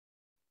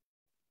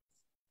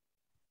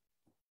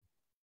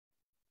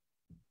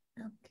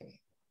Okay.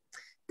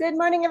 Good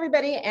morning,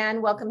 everybody,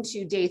 and welcome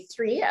to day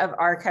 3 of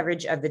our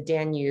coverage of the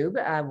Danube,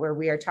 where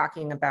we are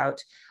talking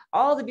about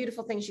all the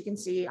beautiful things you can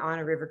see on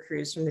a river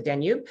cruise from the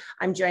Danube.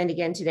 I'm joined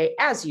again today,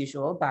 as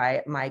usual,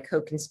 by my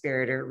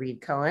co-conspirator,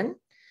 Reed Cohen.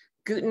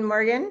 Guten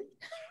Morgen.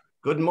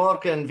 Guten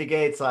Morgen, wie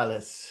geht's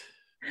alles?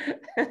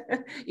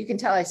 You can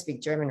tell I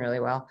speak German really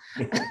well.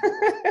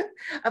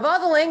 Of all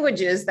the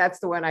languages, that's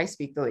the one I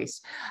speak the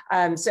least.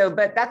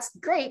 But that's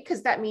great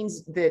because that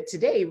means that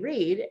today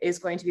Reed is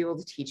going to be able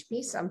to teach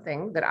me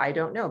something that I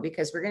don't know,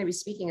 because we're going to be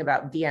speaking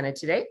about Vienna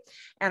today.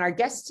 And our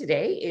guest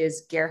today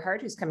is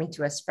Gerhard, who's coming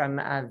to us from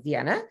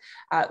Vienna.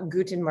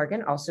 Guten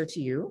Morgen also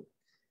to you.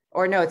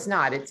 Or no, it's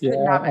not. It's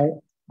Guten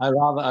Abend. I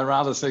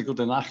rather say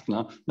Gute Nacht.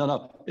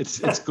 No,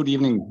 it's good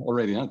evening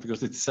already, huh?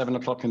 Because it's 7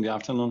 o'clock in the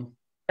afternoon.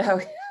 Oh,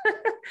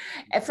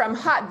 from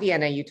hot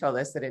Vienna, you told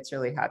us that it's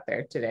really hot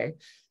there today.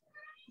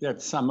 Yeah,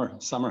 it's summer.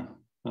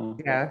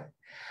 Yeah.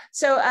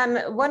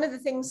 So one of the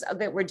things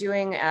that we're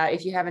doing,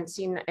 if you haven't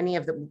seen any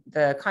of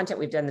the content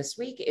we've done this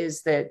week,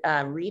 is that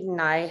Reed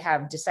and I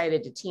have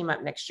decided to team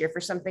up next year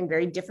for something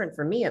very different,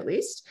 for me at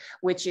least,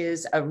 which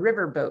is a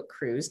riverboat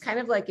cruise. Kind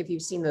of like if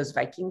you've seen those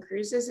Viking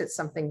cruises, it's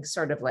something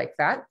sort of like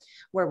that,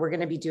 where we're going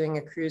to be doing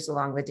a cruise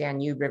along the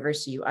Danube River.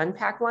 So you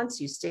unpack once,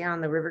 you stay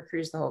on the river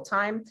cruise the whole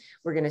time.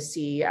 We're going to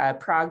see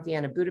Prague,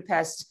 Vienna,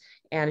 Budapest,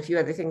 and a few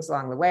other things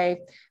along the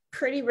way.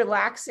 Pretty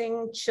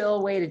relaxing,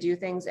 chill way to do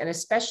things. And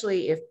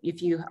especially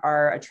if you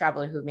are a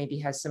traveler who maybe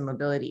has some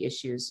mobility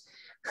issues,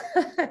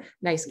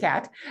 nice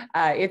cat,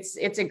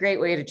 it's a great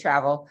way to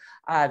travel.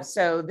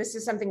 So this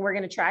is something we're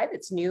going to try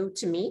that's new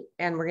to me,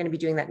 and we're going to be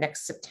doing that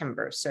next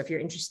September. So if you're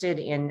interested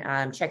in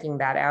checking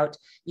that out,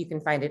 you can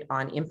find it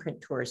on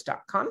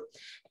imprinttours.com.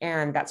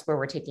 And that's where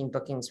we're taking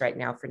bookings right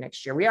now for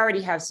next year. We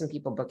already have some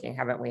people booking,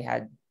 haven't we,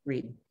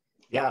 Reed?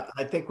 Yeah,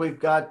 I think we've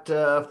got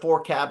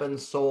 4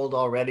 cabins sold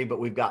already, but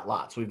we've got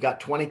lots. We've got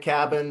 20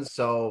 cabins,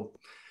 so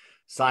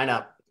sign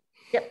up.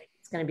 Yep,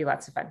 it's going to be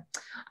lots of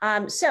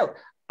fun. So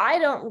I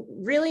don't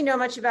really know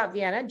much about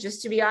Vienna,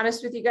 just to be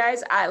honest with you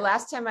guys.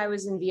 Last time I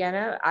was in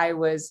Vienna, I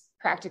was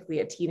practically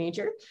a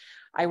teenager.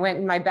 I went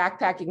in my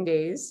backpacking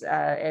days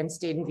and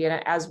stayed in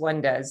Vienna, as one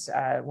does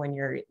when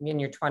you're in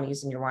your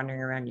 20s and you're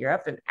wandering around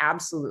Europe, and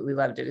absolutely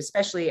loved it,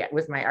 especially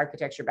with my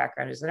architecture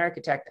background as an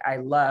architect. I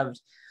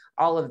loved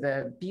all of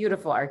the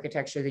beautiful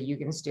architecture, the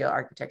Jugendstil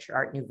architecture,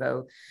 Art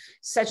Nouveau.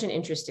 Such an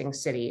interesting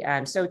city.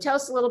 So tell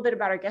us a little bit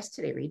about our guest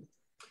today, Reed.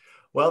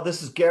 Well,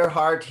 this is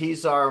Gerhard.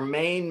 He's our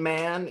main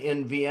man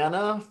in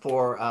Vienna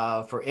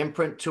for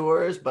imprint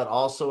tours, but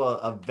also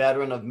a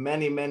veteran of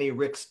many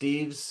Rick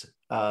Steves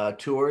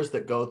tours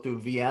that go through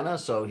Vienna.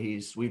 So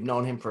we've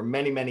known him for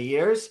many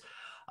years,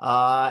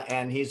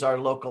 and he's our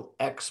local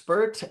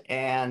expert.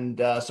 And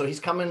so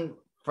he's coming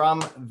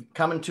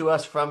to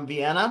us from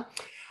Vienna.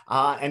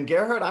 And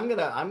Gerhard, I'm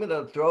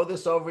gonna throw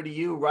this over to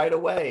you right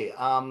away.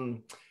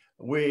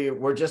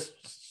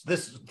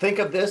 Think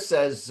of this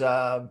as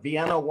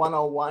Vienna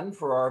 101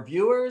 for our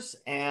viewers,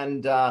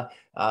 and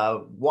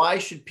why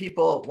should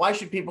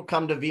people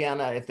come to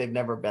Vienna if they've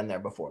never been there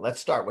before? Let's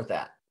start with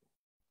that.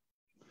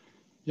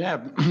 Yeah,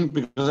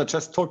 because I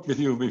just talked with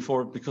you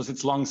before, because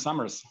it's long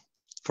summers.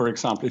 For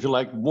example, if you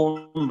like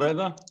warm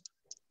weather,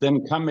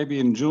 then come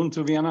maybe in June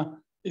to Vienna.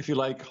 If you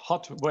like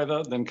hot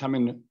weather, then come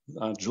in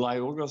July,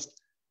 August.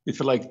 If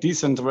you like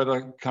decent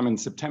weather, come in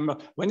September.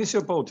 When is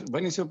your boat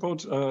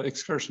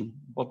excursion?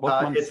 What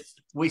month?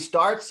 We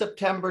start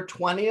September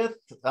 20th.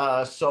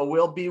 So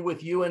we'll be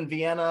with you in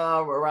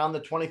Vienna around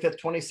the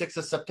 25th, 26th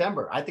of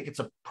September. I think it's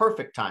a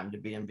perfect time to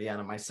be in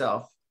Vienna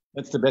myself.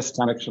 That's the best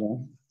time, actually.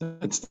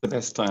 It's the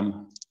best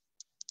time.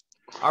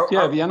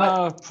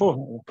 Vienna,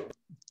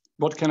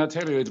 what can I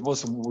tell you? It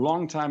was a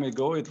long time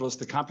ago. It was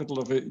the capital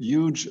of a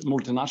huge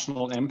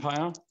multinational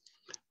empire.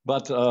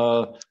 But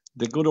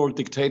the good old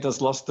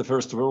dictators lost the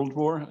First World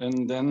War,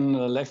 and then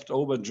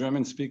leftover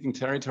German-speaking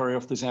territory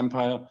of this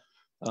empire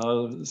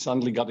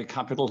suddenly got a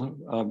capital,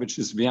 which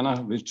is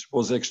Vienna, which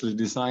was actually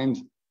designed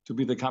to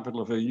be the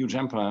capital of a huge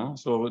empire.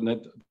 So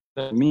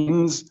that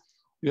means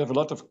you have a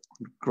lot of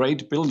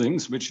great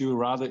buildings, which you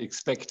rather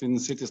expect in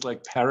cities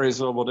like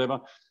Paris or whatever.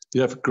 You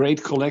have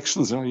great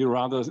collections, and you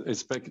rather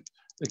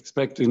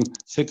expect in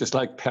cities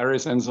like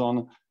Paris and so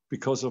on,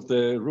 because of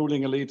the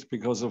ruling elite,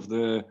 because of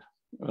the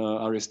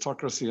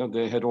aristocracy.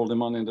 They had all the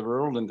money in the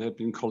world, and they had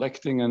been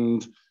collecting,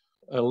 and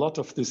a lot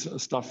of this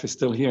stuff is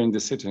still here in the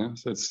city.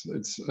 So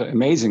it's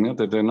amazing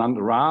that they're a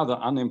rather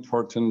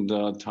unimportant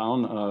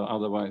town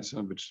otherwise,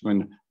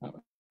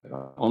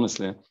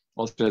 honestly,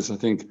 Austria has, I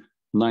think,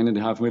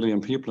 9.5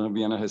 million people, and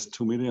Vienna has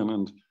 2 million.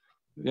 And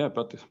yeah,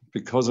 but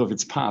because of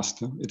its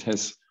past, it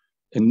has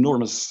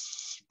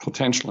enormous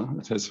potential.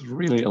 It has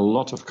really a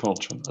lot of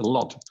culture, a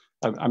lot.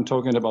 I'm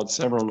talking about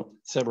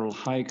several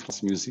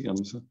high-class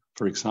museums,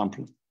 for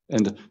example,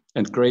 and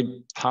great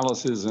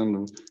palaces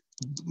and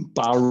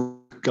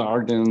baroque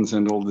gardens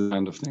and all these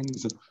kind of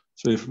things.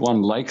 So if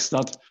one likes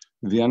that,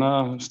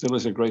 Vienna still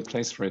is a great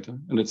place for it.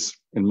 And it's,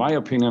 in my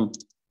opinion,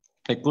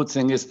 a good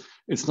thing is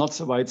it's not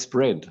so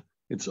widespread.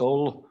 It's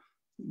all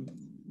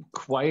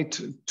quite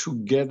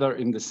together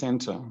in the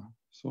center.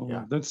 So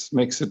yeah. that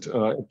makes it,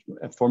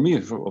 for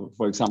me,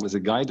 for example, as a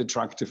guide,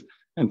 attractive,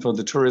 and for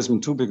the tourism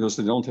too, because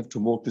they don't have to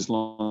walk these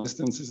long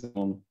distances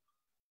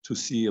to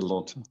see a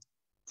lot.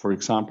 For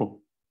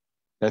example,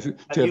 do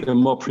you have a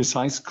more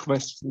precise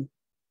question?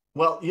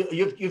 Well,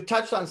 you've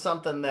touched on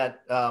something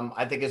that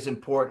I think is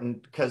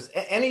important, because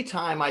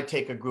anytime I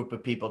take a group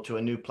of people to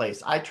a new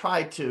place, I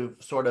try to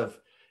sort of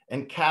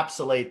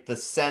encapsulate the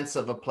sense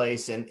of a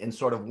place in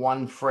sort of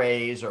one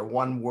phrase or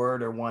one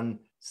word or one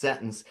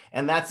sentence.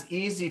 And that's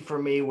easy for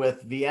me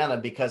with Vienna,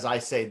 because I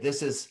say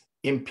this is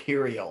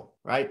imperial,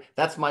 right?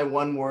 That's my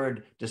one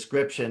word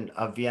description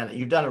of Vienna.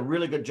 You've done a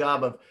really good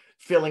job of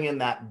filling in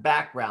that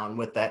background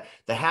with that.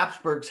 The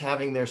Habsburgs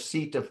having their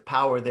seat of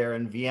power there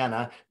in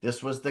Vienna.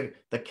 This was the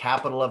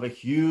capital of a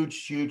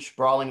huge,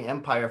 sprawling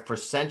empire for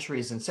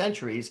centuries and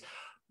centuries.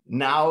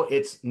 Now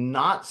it's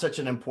not such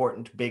an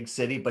important big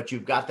city, but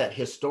you've got that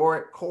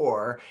historic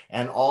core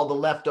and all the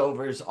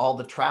leftovers, all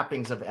the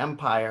trappings of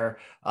empire.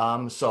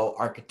 So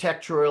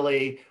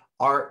architecturally,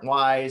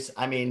 art-wise,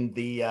 I mean,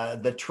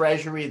 the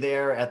treasury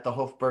there at the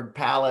Hofburg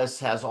Palace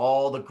has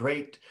all the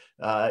great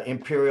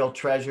imperial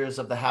treasures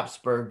of the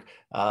Habsburg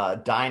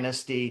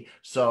dynasty.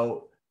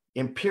 So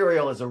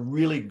imperial is a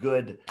really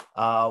good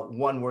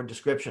one-word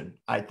description,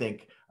 I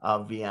think,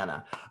 of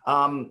Vienna.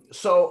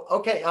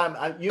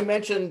 You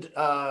mentioned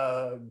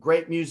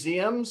great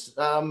museums.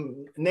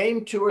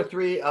 Name 2 or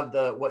 3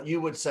 of what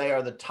you would say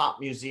are the top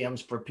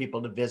museums for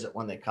people to visit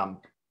when they come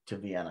to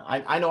Vienna.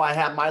 I know I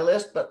have my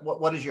list, but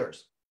what is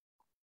yours?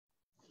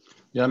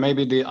 Yeah,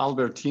 maybe the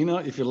Albertina,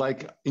 if you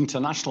like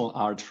international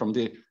art from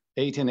the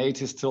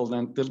 1880s till the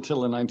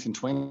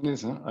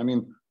 1920s. I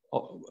mean,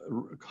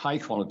 high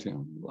quality.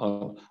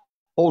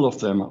 All of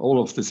them,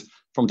 all of this,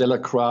 from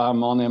Delacroix,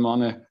 Monet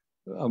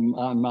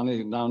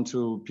down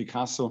to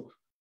Picasso,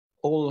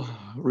 all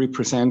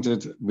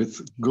represented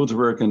with good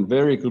work and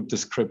very good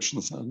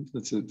descriptions.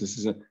 This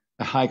is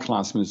a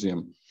high-class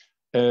museum.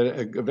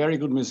 A very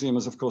good museum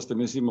is, of course, the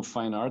Museum of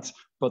Fine Arts,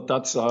 but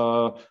that's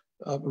the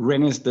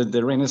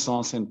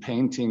Renaissance and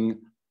painting,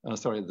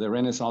 the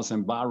Renaissance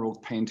and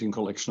Baroque painting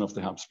collection of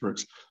the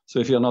Habsburgs. So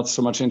if you're not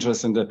so much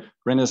interested in the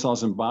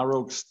Renaissance and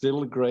Baroque,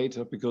 still great,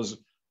 because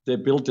they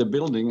built a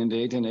building in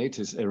the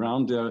 1880s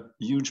around their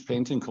huge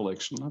painting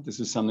collection. This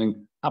is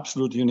something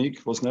absolutely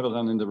unique, was never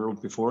done in the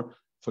world before,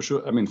 for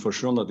sure. I mean, for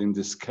sure not in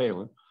this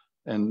scale,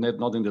 and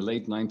not in the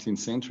late 19th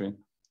century.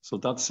 So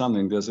that's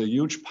something. There's a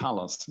huge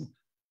palace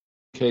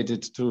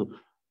dedicated to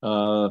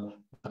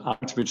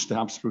art which the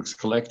Habsburgs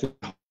collected.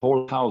 The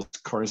whole house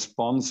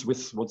corresponds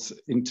with what's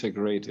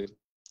integrated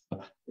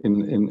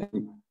in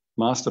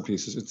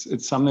masterpieces.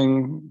 It's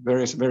something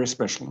very, very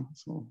special.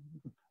 So,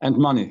 and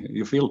money.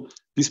 You feel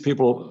these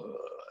people,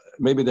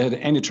 maybe they had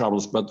any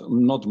troubles, but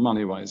not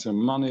money-wise. And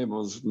money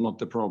was not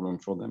the problem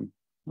for them,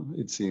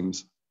 it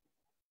seems.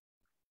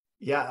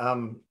 Yeah,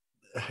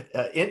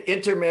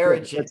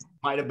 intermarriage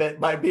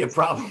might be a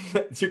problem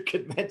that you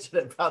could mention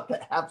about the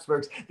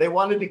Habsburgs. They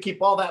wanted to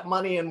keep all that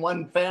money in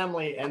one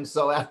family, and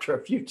so after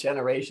a few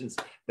generations,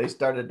 they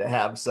started to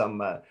have some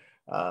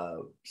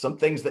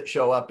things that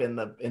show up in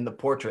the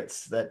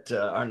portraits that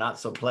are not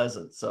so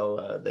pleasant.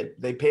 So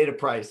they paid a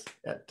price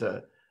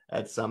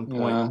at some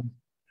point. Yeah.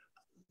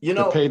 You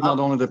know, they paid not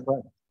only the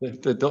price.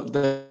 They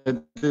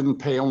didn't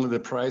pay only the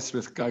price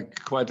with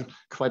quite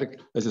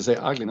as you say,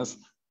 ugliness,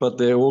 but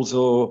they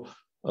also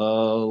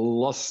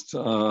lost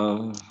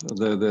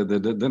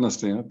the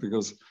dynasty,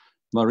 because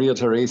Maria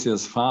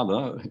Theresia's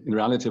father, in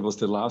reality, was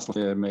the last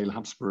male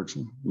Habsburg.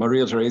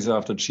 Maria Theresia,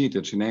 after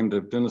cheated, she named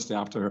the dynasty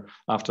after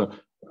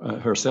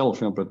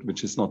herself, but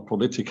which is not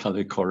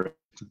politically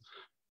correct.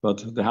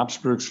 But the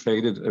Habsburgs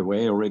faded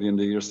away already in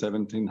the year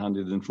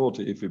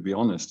 1740, if we be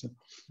honest,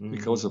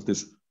 because of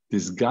this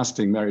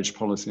disgusting marriage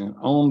policy.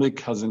 Only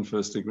cousin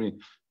first degree.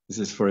 This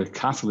is for a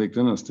Catholic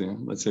dynasty.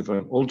 Let's say for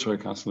an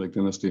ultra-Catholic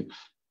dynasty,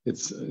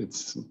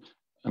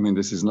 I mean,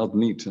 this is not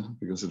neat,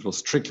 because it was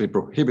strictly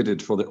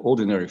prohibited for the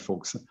ordinary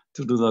folks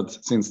to do that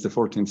since the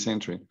 14th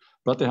century.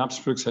 But the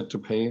Habsburgs had to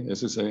pay,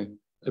 as you say,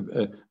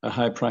 a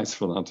high price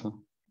for that.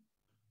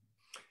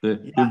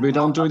 We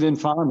don't do it in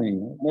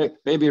farming.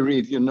 Maybe,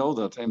 Reed, you know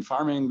that. In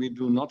farming, we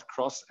do not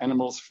cross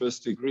animals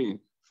first degree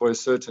for a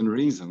certain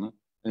reason.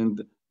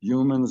 And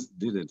humans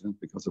did it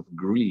because of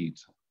greed,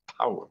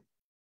 power.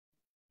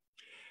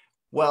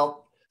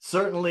 Well,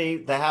 certainly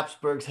the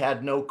Habsburgs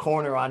had no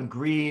corner on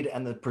greed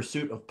and the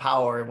pursuit of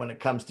power when it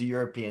comes to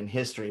European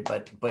history.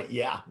 But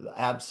yeah,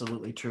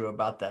 absolutely true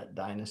about that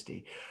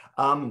dynasty.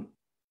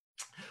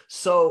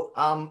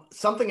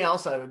 Something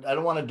else, I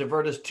don't want to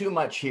divert us too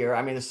much here.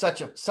 I mean, it's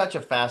such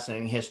a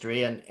fascinating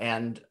history,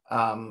 and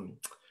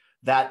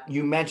that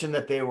you mentioned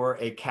that they were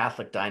a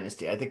Catholic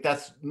dynasty. I think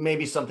that's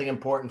maybe something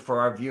important for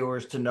our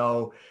viewers to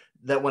know,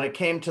 that when it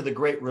came to the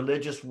great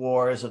religious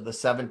wars of the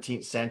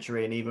 17th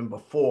century and even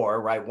before,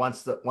 right,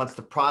 once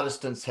the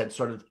Protestants had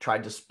sort of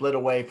tried to split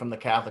away from the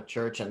Catholic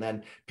Church, and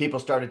then people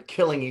started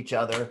killing each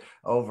other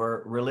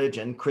over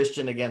religion,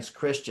 Christian against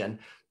Christian,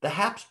 the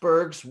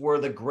Habsburgs were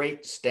the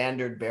great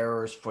standard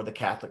bearers for the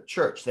Catholic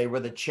Church. They were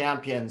the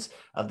champions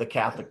of the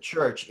Catholic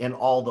Church in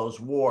all those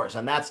wars.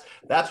 And that's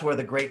where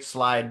the great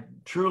slide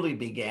truly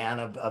began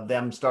of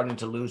them starting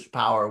to lose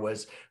power,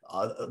 was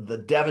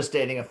the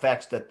devastating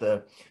effects that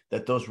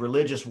those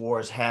religious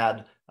wars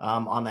had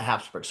on the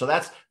Habsburgs. So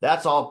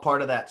that's all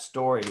part of that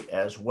story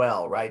as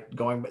well, right?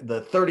 Going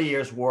the 30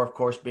 Years' War, of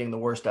course, being the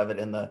worst of it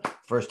in the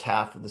first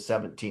half of the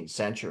 17th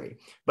century.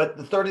 But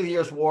the 30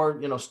 Years' War,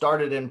 you know,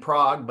 started in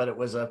Prague, but it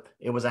was a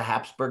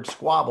Habsburg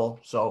squabble.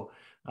 So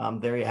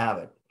there you have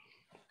it.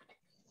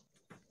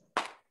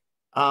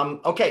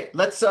 Okay,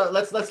 let's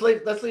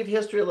leave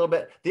history a little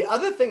bit. The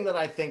other thing that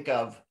I think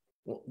of,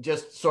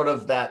 just sort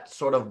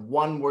of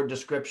one-word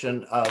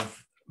description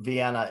of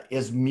Vienna,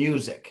 is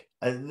music.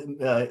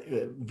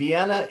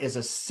 Vienna is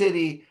a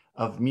city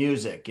of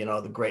music. You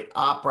know, the great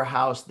opera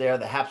house there.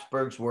 The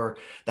Habsburgs were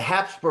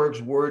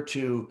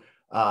to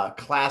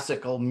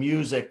classical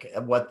music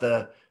what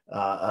the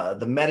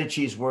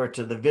Medicis were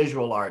to the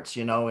visual arts,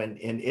 you know,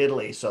 in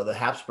Italy. So the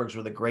Habsburgs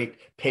were the great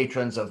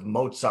patrons of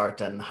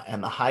Mozart and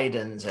the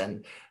Haydns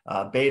and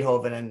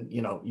Beethoven, and,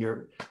 you know,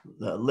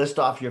 list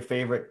off your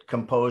favorite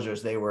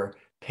composers. They were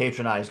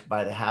patronized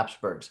by the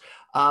Habsburgs.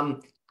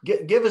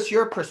 Give us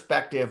your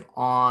perspective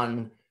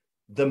on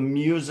the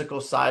musical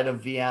side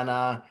of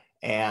Vienna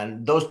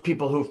and those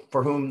people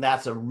for whom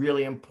that's a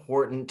really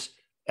important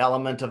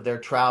element of their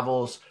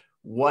travels.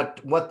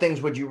 What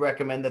things would you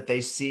recommend that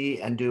they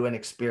see and do and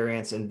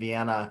experience in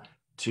Vienna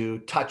to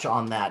touch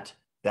on that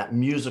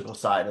musical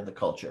side of the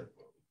culture?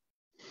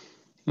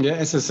 Yeah,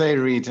 as I say,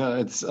 Reed,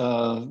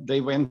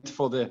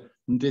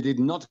 they did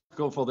not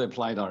go for the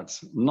applied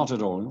arts, not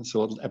at all.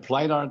 So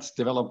applied arts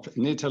developed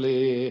in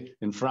Italy,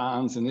 in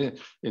France,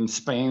 in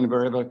Spain,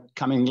 wherever,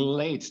 coming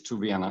late to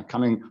Vienna,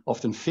 coming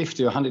often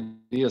 50 or 100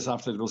 years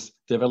after it was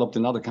developed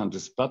in other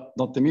countries, but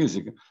not the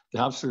music. The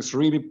Habsburgs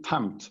really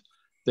pumped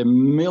the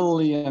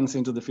millions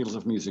into the fields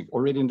of music.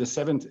 Already in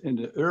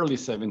the early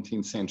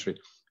 17th century,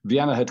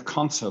 Vienna had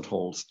concert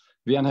halls.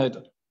 Vienna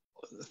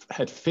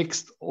had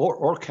fixed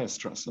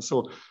orchestras.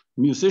 So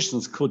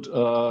musicians could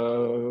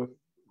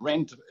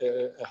rent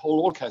a whole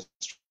orchestra.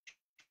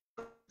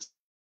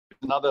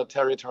 In other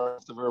territories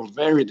of the world,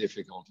 very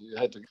difficult. You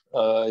had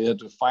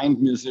to find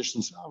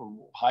musicians,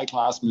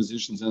 high-class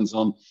musicians, and so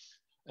on.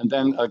 And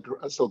then,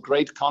 so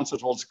great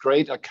concert halls,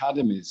 great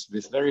academies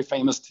with very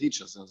famous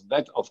teachers. And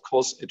that, of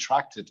course,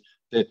 attracted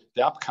the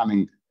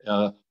upcoming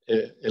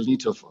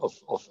elite of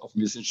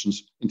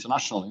musicians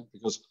internationally.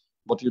 Because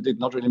what you did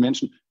not really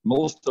mention,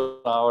 most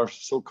of our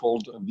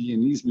so-called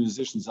Viennese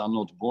musicians are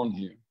not born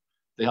here.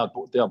 They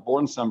are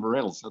born somewhere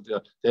else. So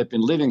they have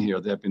been living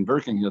here, they have been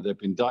working here, they have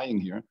been dying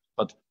here.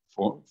 But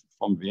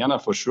from Vienna,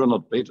 for sure,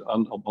 not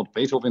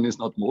Beethoven is,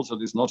 not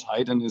Mozart is, not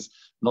Haydn is,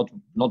 not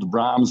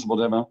Brahms,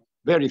 whatever.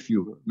 Very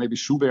few, maybe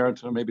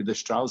Schubert, or maybe the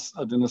Strauss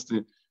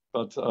dynasty,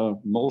 but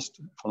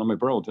most from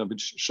abroad,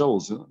 which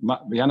shows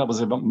Vienna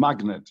was a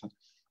magnet.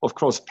 Of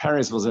course,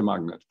 Paris was a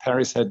magnet.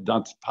 Paris had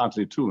that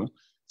partly too.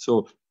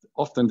 So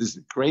often these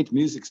great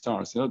music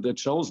stars, you know, they're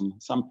chosen.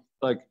 Some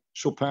like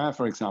Chopin,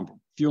 for example,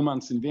 few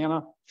months in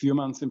Vienna, few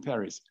months in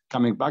Paris,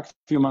 coming back a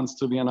few months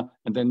to Vienna,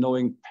 and then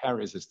knowing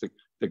Paris is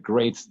the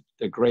great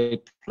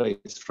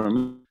place for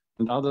me,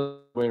 and other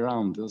way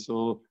around.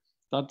 So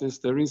that is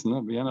the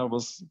reason Vienna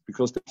was,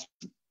 because they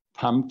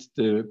pumped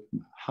the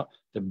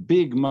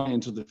big money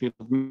into the field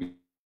of music.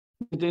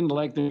 They didn't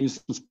like the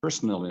musicians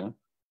personally,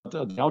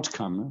 but the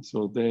outcome.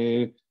 So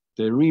they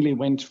really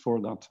went for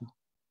that.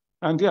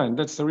 And yeah,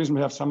 that's the reason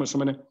we have so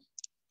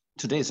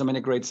many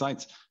great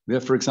sites. We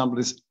have, for example,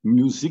 this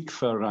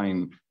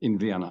Musikverein in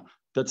Vienna.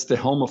 That's the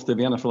home of the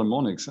Vienna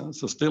Philharmonics.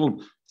 So still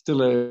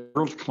a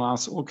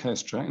world-class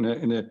orchestra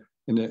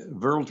in a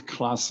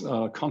world-class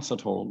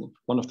concert hall,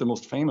 one of the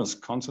most famous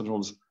concert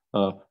halls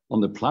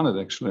on the planet,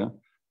 actually.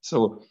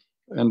 So,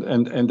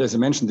 and as I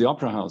mentioned, the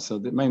Opera House.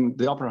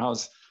 The Opera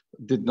House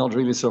did not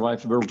really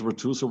survive World War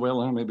II so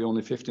well. Maybe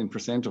only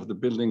 15% of the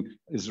building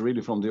is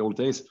really from the old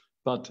days.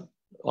 But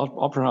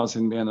Opera House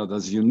in Vienna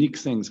does unique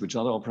things which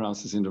other opera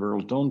houses in the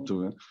world don't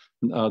do.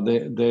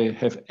 They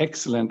have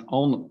excellent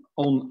own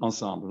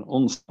ensemble,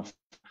 own stuff,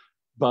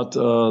 but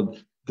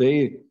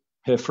they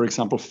have, for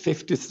example,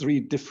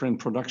 53 different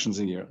productions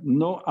a year.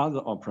 No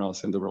other opera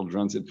house in the world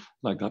runs it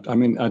like that. I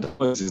mean, I don't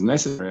know if this is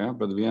necessary,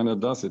 but Vienna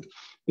does it.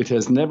 It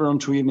has never on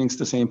 2 evenings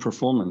the same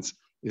performance.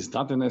 Is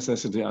that a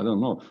necessity? I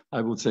don't know.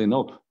 I would say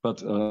no,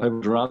 but I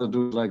would rather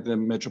do it like the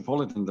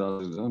Metropolitan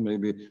does it.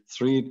 Maybe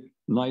 3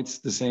 nights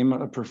the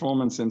same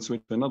performance and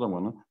switch to another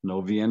one. No,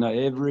 Vienna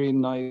every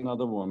night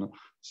another one.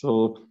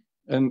 So,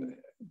 and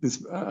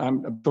this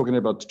I'm talking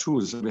about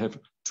 2. So we have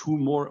 2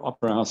 more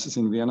opera houses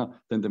in Vienna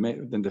than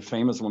the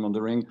famous one on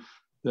the Ring.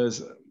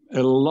 There's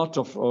a lot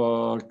of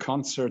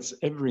concerts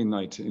every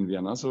night in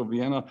Vienna. So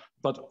Vienna,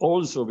 but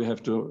also we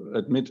have to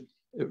admit,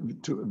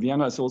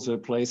 Vienna is also a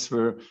place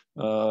where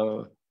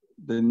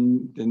the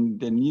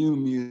new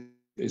music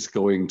is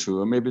going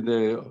to,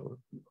 maybe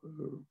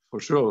for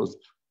sure,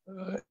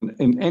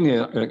 in any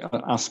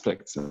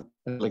aspects,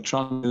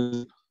 electronic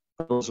music,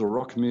 also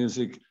rock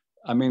music,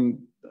 I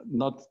mean,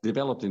 not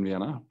developed in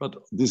Vienna, but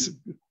these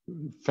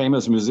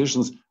famous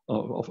musicians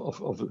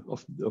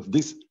of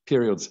these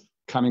periods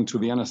coming to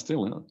Vienna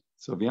still. You know?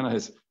 So Vienna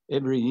has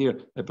every year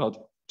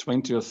about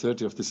 20 or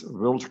 30 of these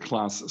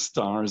world-class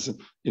stars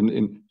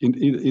in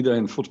either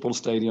in football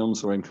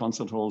stadiums or in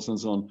concert halls and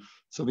so on.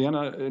 So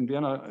in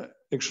Vienna,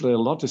 actually a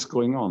lot is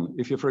going on.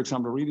 If you, for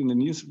example, read in the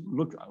news,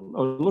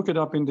 look it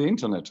up in the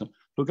internet,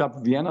 look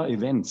up Vienna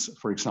events,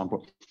 for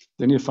example,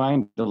 then you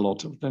find a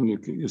lot. Then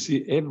you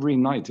see every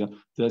night,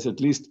 there's at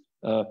least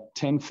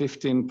 10,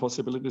 15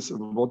 possibilities of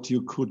what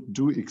you could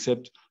do,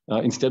 except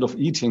instead of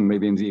eating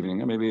maybe in the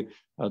evening, maybe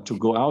to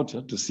go out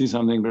to see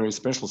something very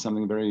special,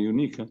 something very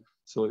unique.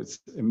 So it's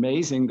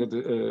amazing that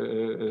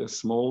a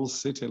small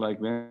city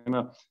like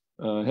Vienna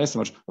has so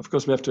much. Of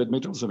course, we have to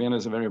admit also Vienna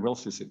is a very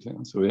wealthy city.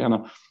 So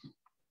Vienna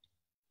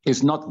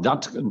is not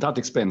that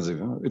expensive.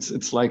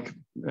 It's like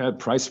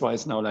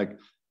price-wise now, like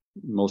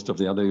most of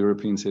the other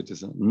European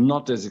cities,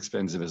 not as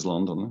expensive as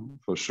London,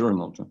 for sure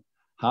not.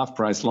 Half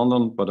price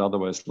London, but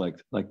otherwise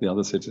like the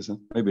other cities,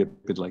 maybe a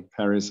bit like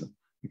Paris,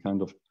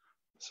 kind of.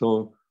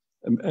 So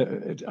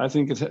I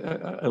think it's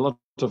a lot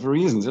of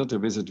reasons to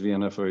visit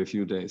Vienna for a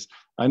few days.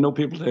 I know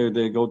people,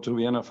 they go to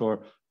Vienna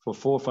for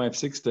 4, 5,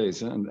 6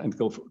 days and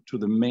go for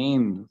the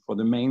main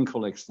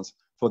collections,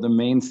 for the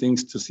main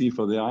things to see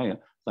for the eye,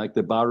 like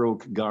the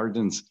Baroque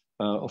gardens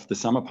of the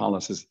summer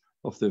palaces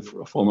of the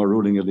former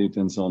ruling elite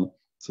and so on.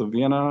 So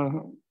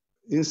Vienna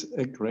is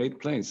a great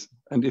place.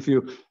 And if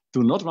you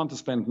do not want to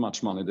spend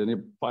much money, then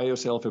you buy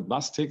yourself a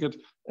bus ticket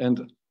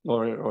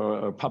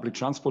or a public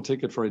transport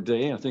ticket for a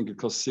day. I think it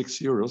costs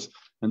 €6,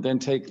 and then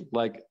take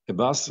like a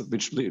bus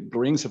which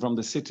brings you from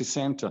the city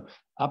center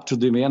up to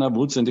the Vienna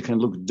woods, and you can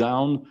look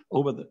down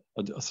over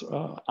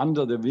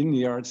under the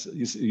vineyards.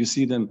 You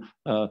see then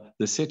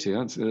the city,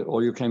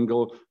 or you can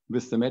go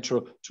with the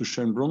metro to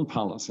Schönbrunn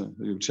Palace.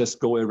 You just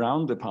go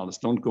around the palace,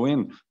 don't go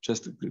in.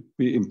 Just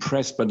be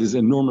impressed by these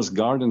enormous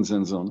gardens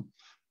and so on.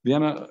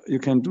 Vienna, you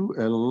can do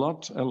a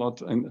lot,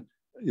 and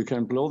you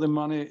can blow the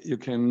money. You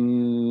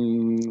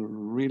can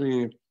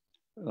really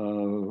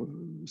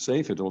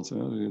save it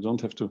also. You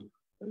don't have to.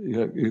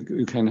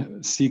 You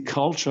can see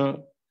culture,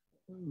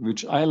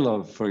 which I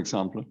love, for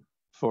example,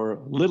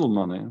 for little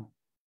money.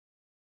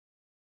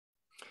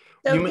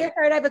 So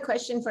Gerhard, I have a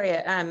question for you.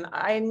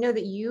 I know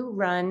that you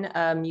run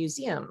a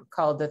museum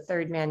called the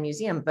Third Man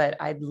Museum, but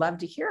I'd love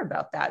to hear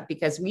about that,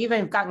 because we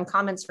even gotten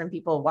comments from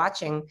people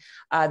watching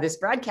this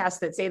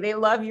broadcast that say they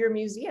love your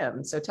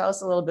museum. So tell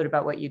us a little bit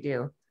about what you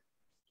do.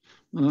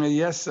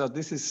 Yes,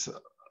 this is,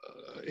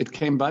 it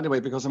came by the way,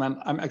 because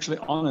I'm actually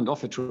on and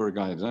off a tour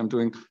guide. I'm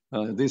doing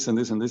this and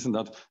this and this and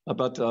that.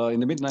 But in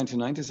the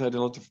mid-1990s, I had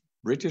a lot of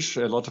British,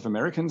 a lot of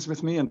Americans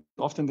with me, and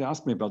often they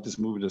asked me about this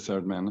movie, The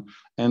Third Man.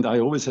 And I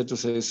always had to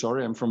say,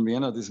 sorry, I'm from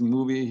Vienna. This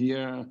movie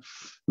here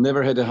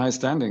never had a high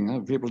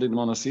standing. People didn't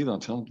want to see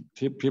that.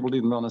 People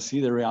didn't want to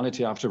see the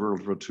reality after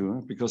World War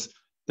II, because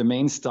the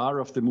main star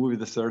of the movie,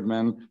 The Third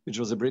Man, which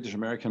was a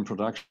British-American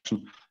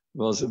production,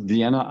 was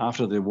Vienna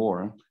after the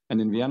war.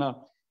 And in Vienna,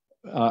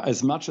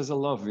 as much as I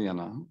love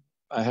Vienna,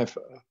 I have,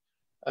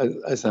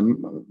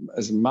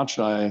 as much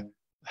I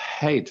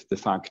hate the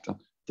fact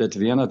that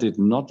Vienna did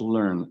not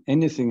learn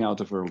anything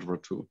out of World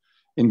War II.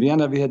 In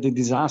Vienna, we had the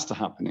disaster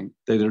happening,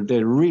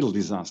 the real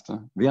disaster.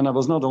 Vienna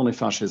was not only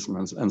fascism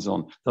and so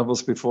on, that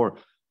was before.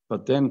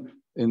 But then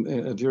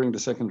during the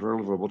Second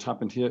World War, what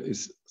happened here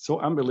is so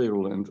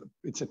unbelievable, and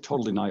it's a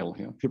total denial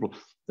here.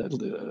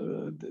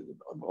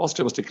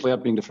 Austria was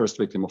declared being the first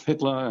victim of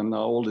Hitler, and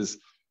now all these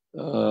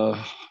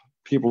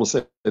people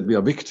say that we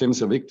are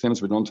victims,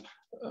 we don't,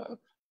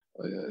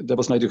 there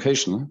was no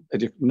education,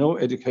 no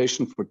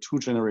education for 2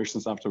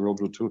 generations after World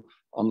War II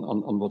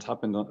on what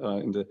happened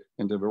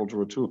in the World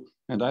War II.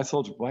 And I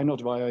thought, why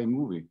not via a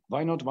movie?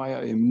 Why not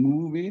via a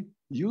movie?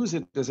 Use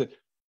it as a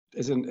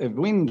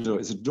window,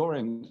 as a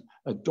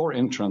door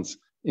entrance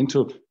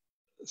into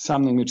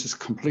something which is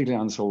completely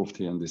unsolved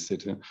here in this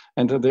city.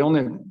 And the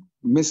only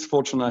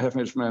misfortune I have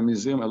with my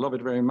museum, I love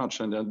it very much,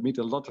 and I meet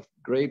a lot of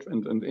great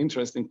and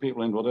interesting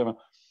people and whatever,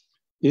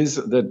 is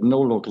that no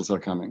locals are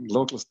coming.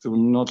 Locals do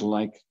not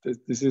like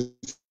this. Is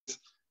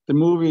the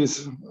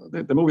movies.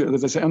 The movie.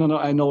 They say, "No,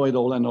 I know it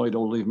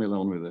all. Leave me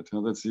alone with it."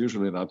 That's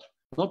usually that.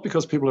 Not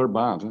because people are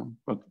bad,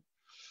 but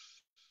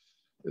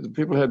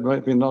people had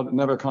been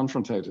never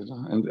confronted,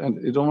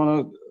 and you don't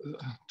want to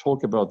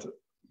talk about.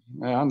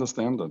 I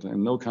understand that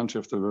in no country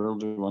of the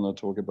world you want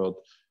to talk about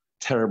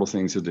terrible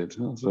things you did.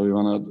 So you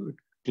want to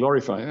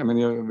glorify. I mean,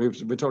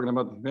 we're talking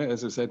about,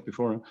 as I said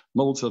before,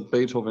 Mozart,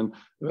 Beethoven,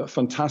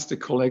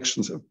 fantastic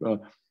collections.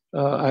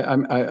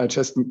 I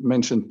just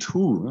mentioned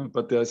 2,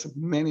 but there's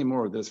many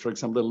more. There's, for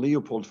example, the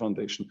Leopold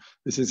Foundation.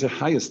 This is a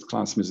highest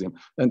class museum.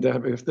 And they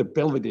have the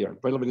Belvedere.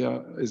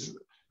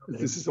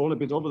 This is all a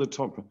bit over the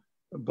top,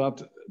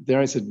 but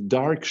there is a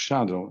dark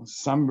shadow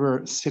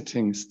somewhere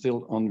sitting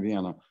still on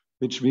Vienna,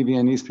 which we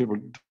Viennese people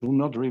do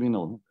not really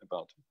know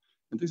about.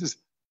 And this is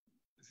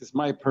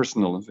my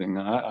personal thing.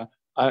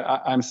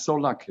 I'm so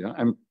lucky.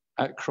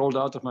 I crawled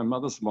out of my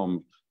mother's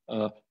womb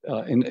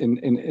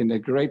in a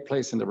great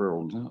place in the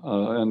world.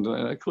 And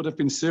I could have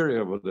been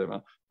Syria or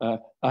whatever.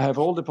 I have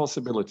all the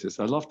possibilities.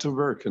 I love to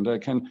work, and I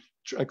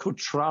could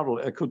travel.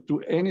 I could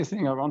do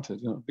anything I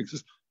wanted,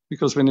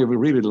 because when you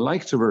really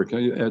like to work,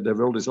 the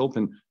world is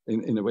open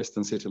in a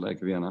Western city like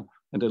Vienna.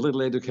 And a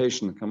little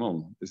education, come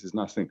on, this is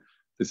nothing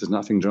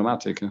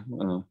dramatic.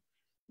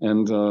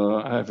 And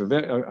I have a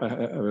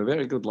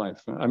very good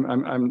life.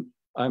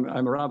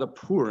 I'm rather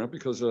poor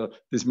because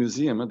this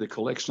museum and the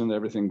collection and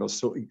everything was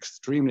so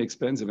extremely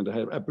expensive, and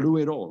I blew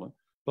it all.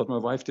 But my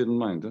wife didn't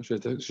mind.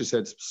 She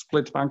said,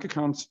 split bank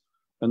accounts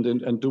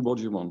and do what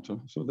you want.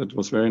 So that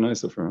was very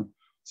nice of her.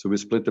 So we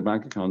split the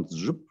bank account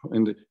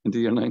in the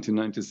year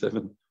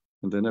 1997,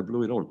 and then I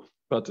blew it all.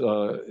 But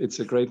it's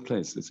a great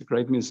place. It's a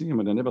great museum,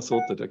 and I never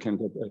thought that I can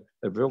get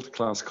a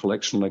world-class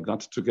collection like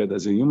that together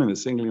as a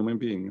single human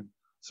being.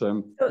 So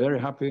I'm very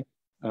happy,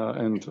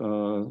 and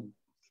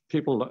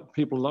people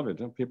love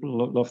it. People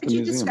love the museum. Could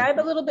you describe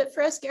a little bit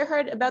for us,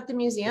 Gerhard, about the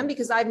museum?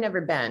 Because I've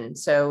never been.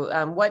 So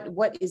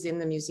what is in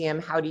the museum?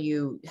 How do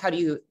you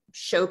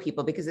show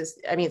people? Because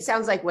it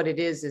sounds like what it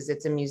is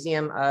it's a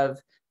museum of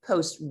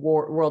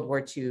post-World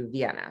War II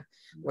Vienna,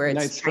 where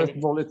it's trying to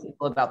teach people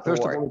about the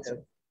war.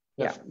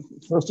 Yeah.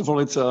 First of all,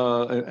 it's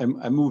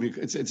a movie.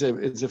 It's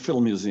a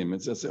film museum.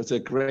 It's a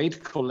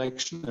great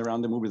collection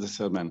around the movie The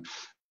Third Man.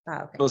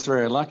 Ah, okay. I was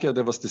very lucky.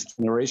 There was this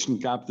generation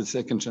gap, the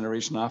second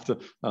generation after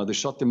they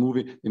shot the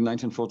movie in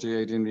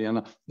 1948 in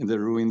Vienna, in the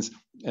ruins,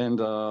 and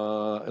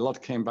a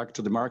lot came back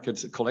to the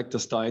markets.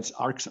 Collectors' died.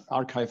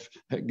 Archive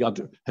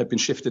had been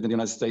shifted in the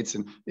United States,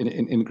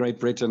 in Great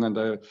Britain, and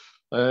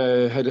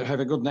I had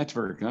a good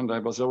network, and I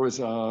was always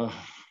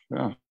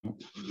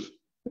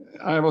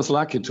I was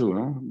lucky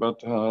too,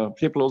 but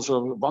people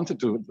also wanted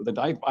that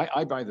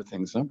I buy the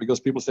things, because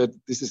people said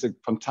this is a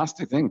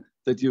fantastic thing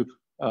that you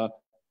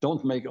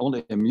don't make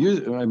only a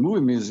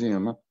movie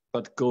museum,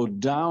 but go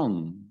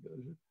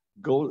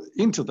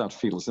into that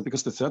field.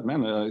 Because The Third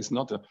Man is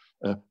not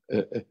a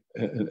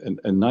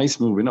nice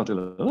movie,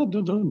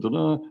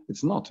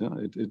 it's not.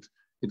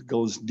 It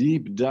goes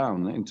deep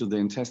down into the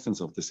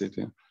intestines of the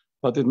city.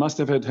 But it must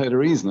have had a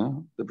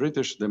reason. The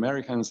British, the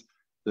Americans,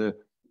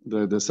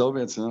 the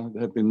Soviets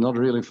had been not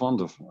really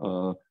fond of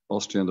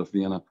Austria and of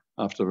Vienna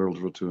after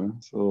World War II.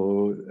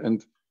 So,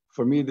 and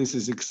for me, this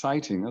is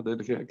exciting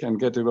that I can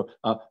get over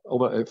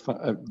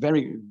a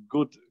very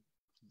good,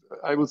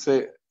 I would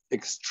say,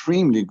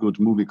 extremely good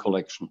movie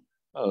collection,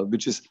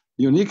 which is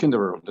unique in the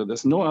world.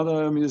 There's no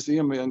other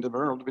museum in the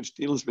world which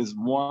deals with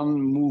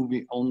one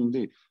movie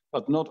only,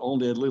 but not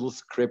only a little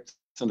script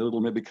and a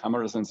little maybe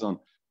cameras and so on.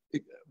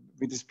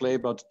 We display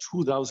about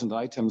 2,000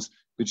 items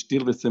which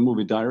deal with the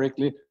movie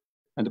directly,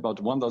 and about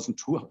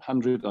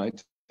 1,200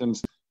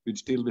 items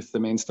which deal with the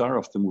main star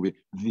of the movie,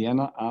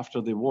 Vienna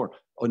after the war,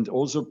 and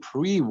also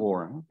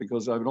pre-war,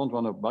 because I don't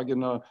want to bug you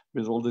now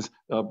with all this,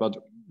 but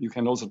you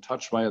can also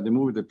touch via the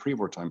movie the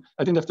pre-war time.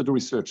 I didn't have to do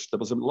research. There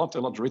was a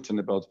lot written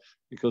about,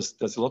 because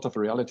there's a lot of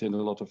reality and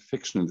a lot of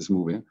fiction in this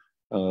movie.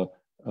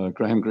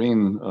 Graham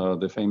Greene,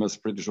 the famous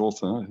British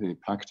author, he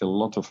packed a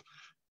lot of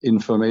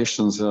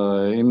informations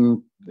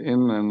in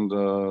and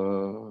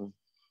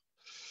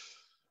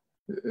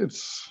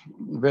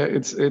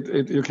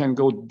you can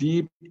go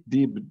deep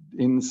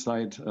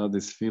inside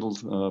this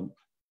field,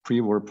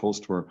 pre-war,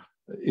 post-war,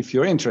 if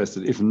you're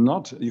interested. If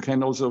not, you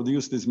can also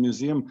use this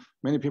museum.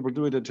 Many people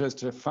do it just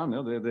to have fun.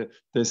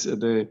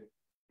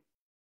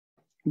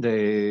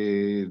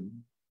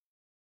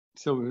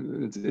 So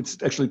it's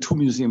actually two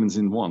museums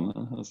in one.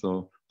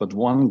 But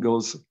one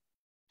goes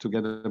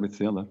together with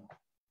the other.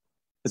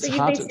 So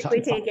you've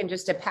basically taken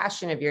just a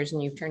passion of yours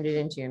and you've turned it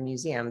into a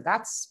museum.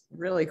 That's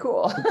really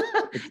cool.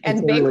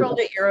 And bankrolled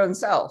it your own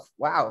self.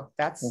 Wow,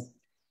 that's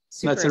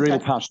super. That's a real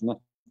passion.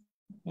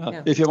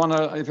 If you want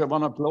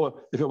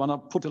to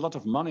put a lot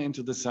of money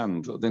into the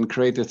sand, then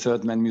create a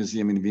Third Man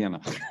Museum in Vienna.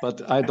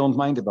 But I don't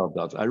mind about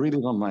that. I really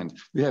don't mind.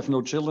 We have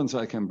no children, so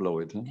I can blow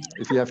it.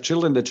 If you have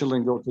children, the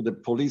children go to the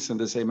police and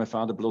they say, my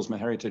father blows my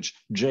heritage,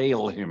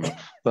 jail him.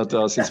 But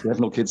since we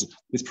have no kids,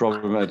 this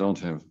problem I don't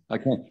have. I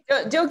can't.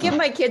 Don't give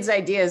my kids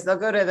ideas. They'll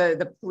go to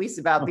the police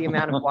about the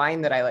amount of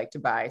wine that I like to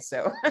buy.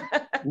 So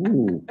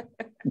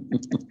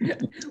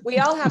we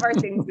all have our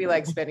things we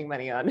like spending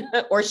money on,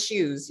 or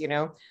shoes,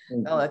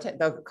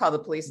 They'll call the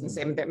police and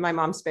say that my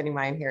mom's spending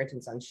my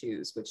inheritance on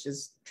shoes, which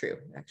is true,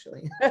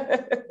 actually.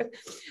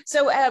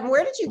 So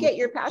where did you get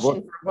your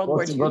passion for World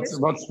War II?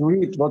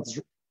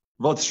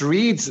 What's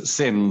Reed's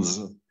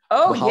sins?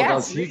 Oh, how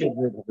yes. Does he get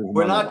rid of his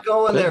We're money? not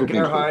going there,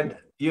 Gerhard.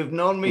 You've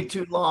known me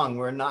too long.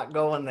 We're not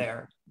going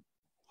there.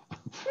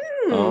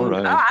 All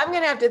right. I'm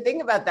going to have to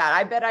think about that.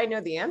 I bet I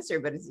know the answer,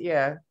 but it's,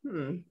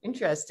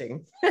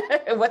 interesting.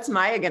 What's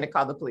Maya going to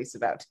call the police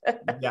about?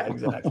 Yeah,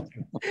 exactly.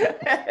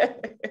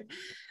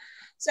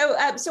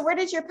 So where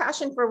did your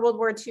passion for World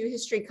War II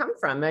history come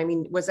from? I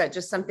mean, was that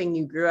just something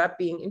you grew up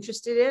being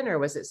interested in, or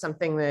was it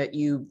something that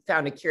you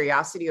found a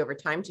curiosity over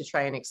time to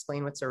try and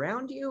explain what's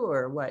around you,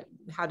 or what?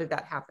 How did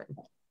that happen?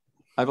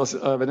 I was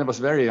when I was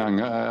very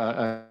young.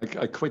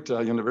 I quit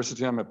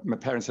university. My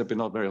parents have been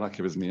not very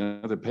lucky with me.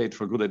 They paid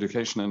for good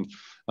education, and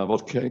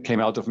what came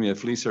out of me a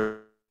flea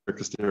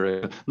circus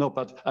there. No,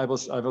 but I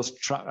was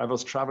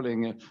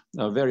traveling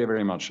very,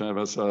 very much. I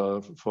was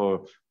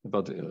for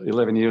about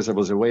 11 years. I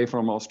was away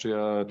from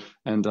Austria,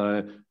 and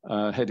I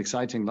had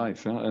exciting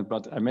life.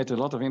 But I met a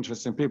lot of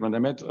interesting people, and I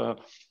met.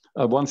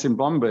 Once in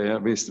Bombay,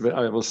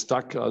 I was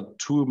stuck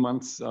 2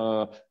 months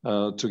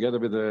together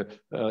with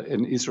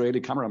an Israeli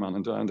cameraman,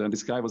 and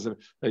this guy was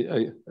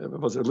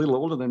was a little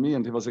older than me,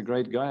 and he was a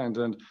great guy,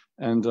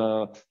 and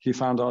he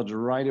found out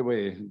right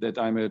away that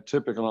I'm a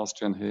typical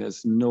Austrian. He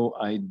has no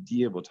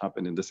idea what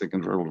happened in the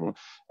Second World War,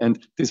 and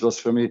this was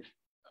for me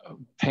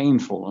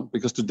painful,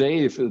 because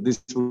today, if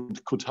this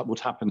would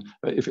happen,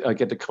 if I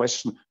get a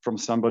question from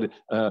somebody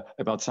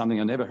about something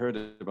I never heard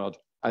about,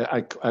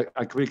 I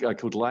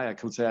could lie. I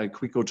could say I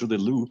quick go to the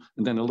loo,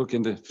 and then I look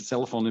in the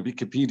cell phone in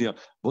Wikipedia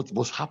what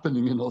was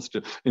happening in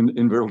Austria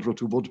in World War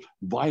II,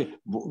 why,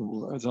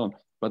 so on.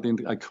 But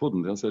I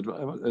couldn't. So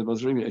it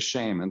was really a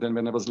shame. And then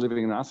when I was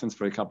living in Athens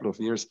for a couple of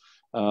years,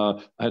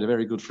 I had a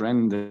very good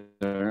friend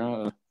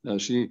there.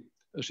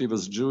 She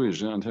was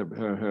Jewish, and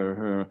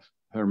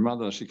her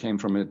mother, she came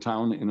from a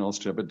town in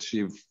Austria, but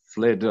she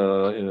fled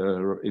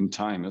in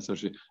time, so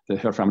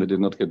her family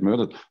did not get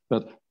murdered.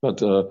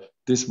 But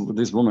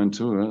this woman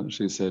too,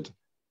 she said,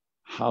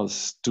 "How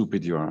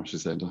stupid you are," she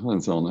said,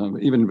 and so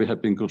on. Even we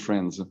had been good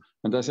friends,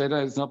 and I said,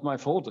 "It's not my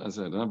fault." I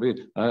said,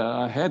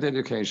 "I had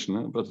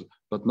education,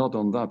 but not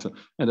on that,"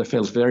 and I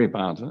felt very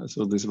bad.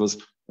 So this was.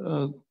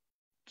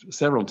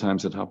 Several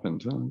times it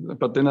happened,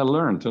 but then I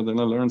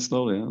learned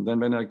slowly. And then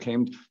when I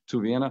came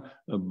to Vienna,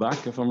 back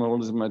from all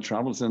my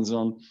travels and so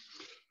on,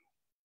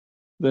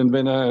 then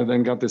when I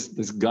then got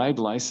this guide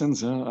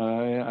license,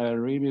 I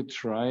really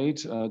tried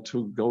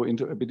to go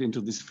a bit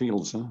into these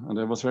fields, and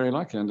I was very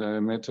lucky, and I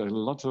met a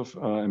lot of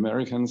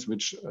Americans,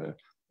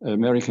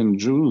 American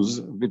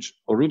Jews, which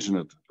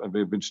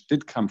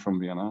did come from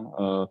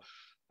Vienna.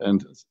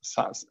 And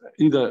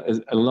either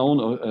alone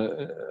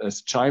or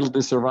as child they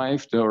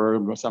survived,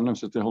 or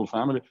sometimes with the whole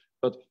family.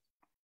 But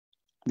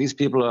these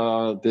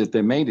people,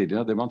 they made it.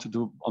 They wanted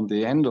to, on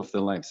the end of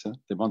their lives,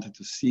 they wanted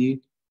to see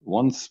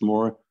once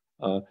more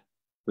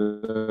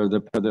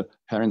the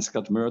parents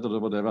got murdered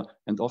or whatever.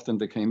 And often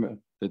they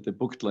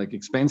booked like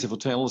expensive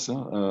hotels,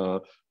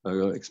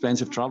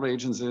 expensive travel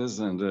agencies,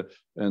 and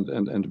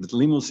with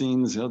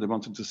limousines. They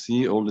wanted to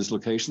see all these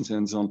locations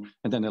and so on.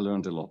 And then I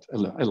learned a lot,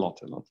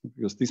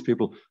 because these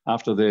people,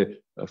 after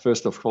they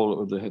first of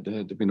all, they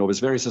had been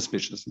always very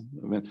suspicious.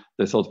 I mean,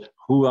 they thought,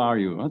 "Who are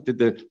you? Did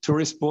the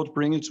tourist boat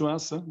bring you to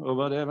us or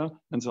whatever?"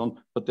 And so on.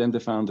 But then they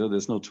found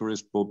there's no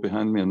tourist boat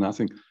behind me and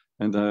nothing.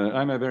 And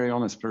I'm a very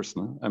honest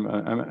person.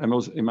 I'm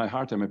also, in my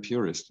heart, I'm a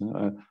purist.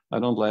 I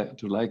don't like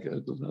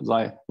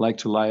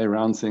to lie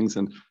around things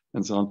and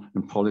so on,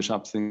 and polish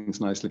up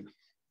things nicely.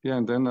 Yeah,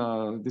 and then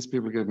these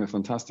people gave me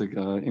fantastic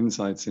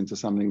insights into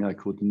something I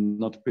could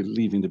not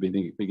believe in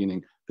the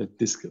beginning, that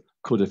this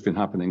could have been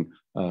happening,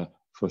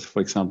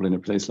 for example, in a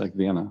place like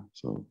Vienna.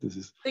 So this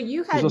is. So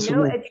you had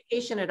no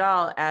education at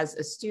all as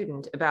a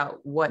student about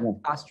what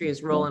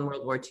Austria's role in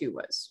World War II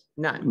was?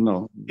 None.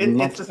 No.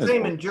 It's the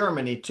same in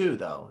Germany too,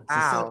 though. It's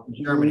the same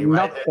in Germany,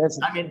 right?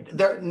 I mean,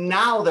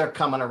 they're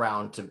coming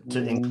around to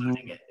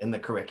including it in the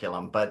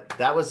curriculum, but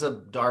that was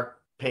a dark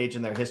page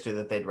in their history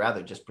that they'd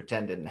rather just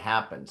pretend didn't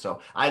happen. So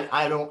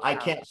I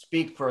can't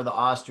speak for the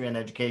Austrian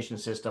education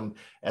system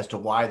as to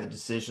why the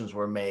decisions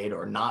were made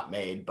or not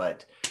made,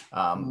 but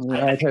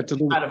I had to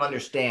kind of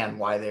understand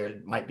why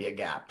there might be a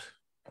gap.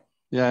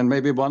 Yeah, and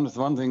maybe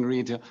one thing,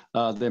 Reed,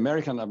 the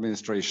American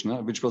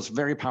administration, which was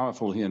very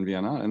powerful here in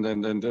Vienna, and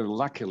then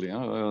luckily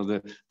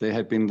they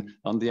had been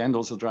on the end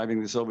also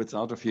driving the Soviets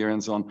out of here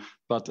and so on.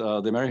 But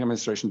the American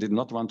administration did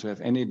not want to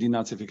have any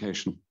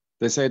denazification.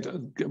 They said,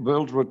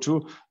 World War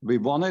II, we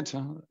won it.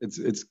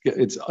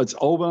 It's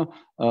over.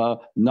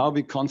 Now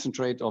we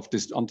concentrate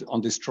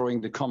on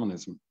destroying the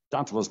communism.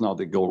 That was now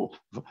the goal,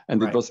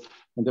 and right.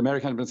 And the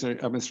American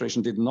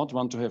administration did not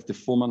want to have the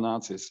former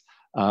Nazis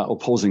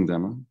opposing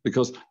them,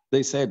 because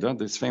they said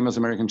this famous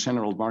American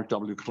general Mark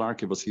W. Clark,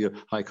 he was here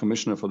High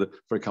Commissioner for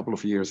a couple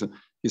of years.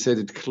 He said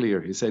it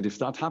clear. He said, if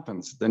that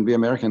happens, then we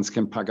Americans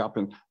can pack up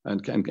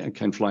and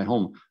can fly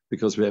home,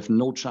 because we have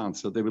no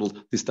chance. So they will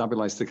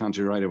destabilize the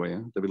country right away.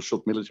 They will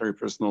shoot military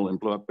personnel and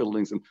blow up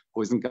buildings and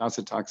poison gas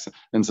attacks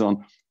and so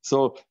on.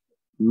 So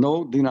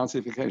no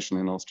denazification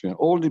in Austria.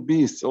 All the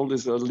beasts, all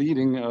these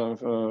leading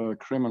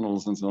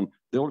criminals and so on,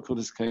 they all could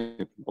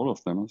escape, all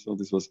of them. So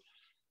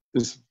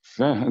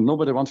and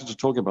nobody wanted to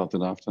talk about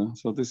it after.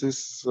 So this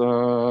is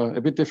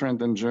a bit different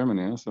than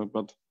Germany. So,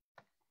 but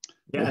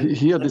yeah,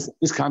 here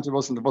this country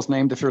was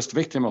named the first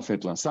victim of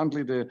Hitler.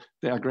 Suddenly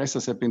the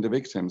aggressors have been the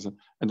victims,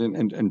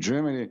 and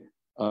Germany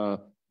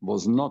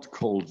was not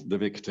called the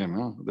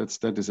victim.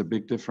 That is a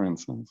big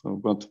difference. So,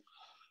 but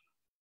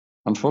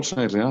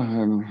unfortunately,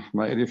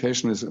 my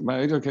education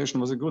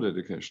was a good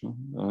education.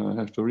 I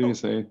have to really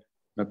say,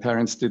 my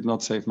parents did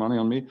not save money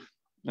on me,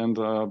 and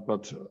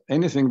but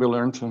anything we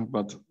learned,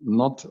 but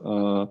not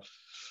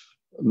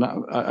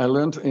now I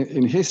learned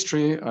in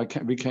history.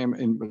 We came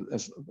in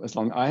as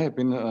long I have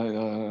been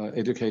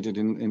educated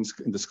in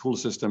the school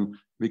system.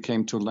 We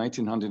came to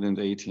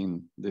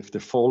 1918, the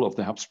fall of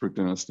the Habsburg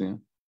dynasty.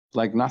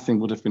 Like nothing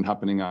would have been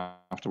happening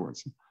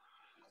afterwards.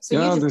 So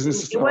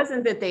it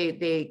wasn't that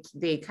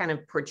they kind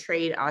of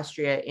portrayed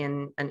Austria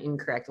in an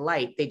incorrect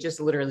light. They just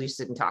literally just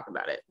didn't talk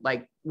about it.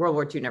 Like World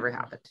War II never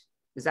happened.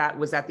 Was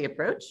that the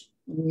approach?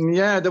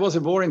 Yeah, there was a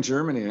war in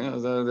Germany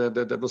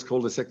that was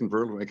called the Second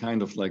World War,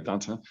 kind of like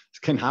that.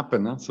 It can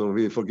happen. So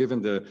we've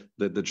forgiven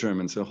the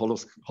Germans. The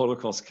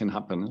Holocaust can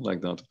happen like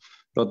that.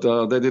 But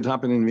that did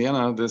happen in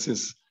Vienna. This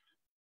is,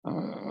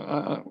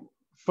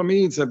 for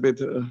me, it's a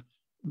bit...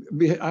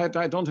 I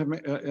don't have,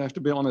 I have to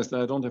be honest,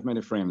 I don't have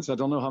many friends. I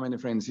don't know how many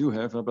friends you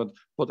have, but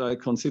what I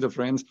consider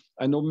friends,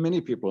 I know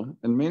many people,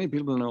 and many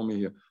people know me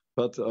here.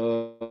 But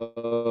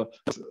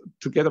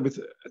together with,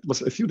 it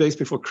was a few days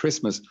before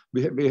Christmas,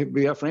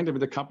 we are friendly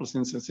with a couple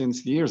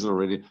since years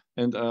already.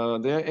 And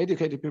they're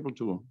educated people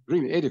too,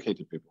 really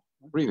educated people,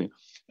 really.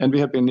 And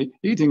we have been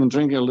eating and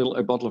drinking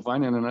a bottle of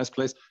wine in a nice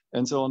place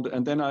and so on.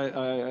 And then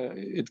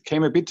it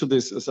came a bit to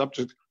this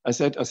subject. I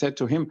said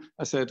to him,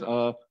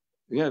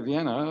 yeah,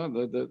 Vienna,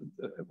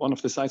 one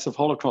of the sites of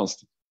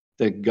Holocaust.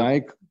 The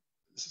guy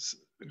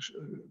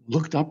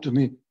looked up to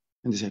me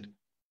and he said,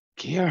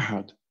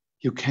 Gerhard,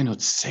 you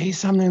cannot say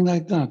something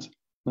like that.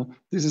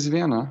 This is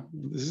Vienna.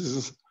 This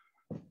is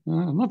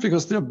not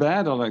because they're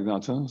bad or like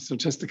that. So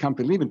just they can't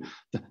believe it.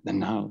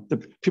 Now, the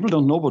people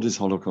don't know what is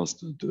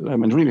Holocaust. I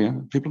mean, really,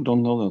 people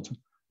don't know that.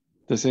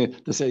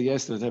 They say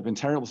yes, there have been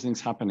terrible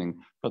things happening,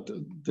 but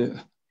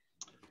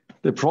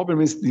the problem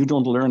is you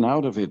don't learn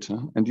out of it,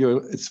 and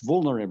it's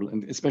vulnerable,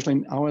 and especially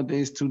in our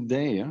days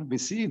today, we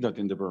see that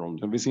in the world,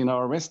 and we see in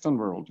our Western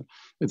world.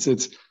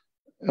 It's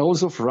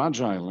also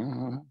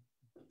fragile.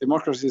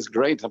 Democracy is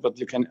great, but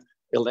you can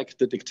elect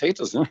the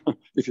dictators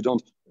if you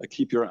don't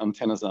keep your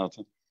antennas out.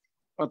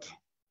 But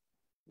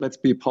let's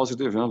be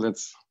positive.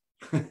 Let's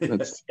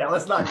yeah,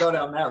 let's not go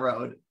down that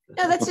road.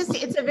 No,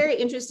 it's a very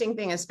interesting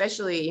thing,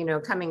 especially,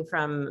 coming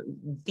from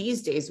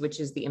these days, which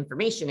is the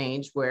information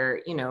age, where,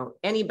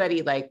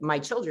 anybody like my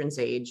children's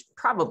age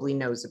probably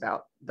knows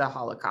about the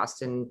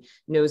Holocaust and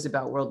knows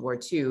about World War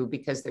II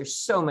because there's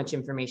so much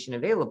information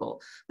available.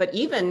 But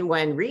even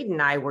when Reed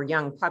and I were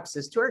young pups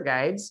as tour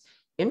guides,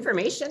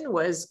 information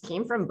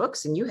came from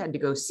books and you had to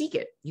go seek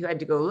it. You had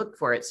to go look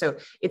for it. So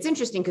it's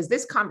interesting because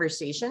this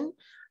conversation,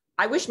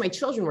 I wish my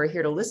children were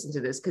here to listen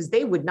to this because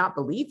they would not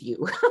believe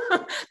you.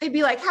 They'd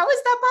be like, how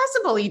is that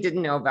possible? You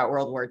didn't know about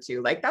World War II.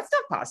 Like, that's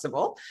not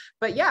possible.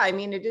 But yeah, I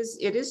mean, it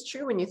is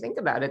true when you think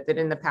about it, that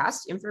in the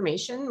past,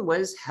 information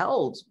was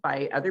held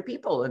by other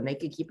people and they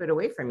could keep it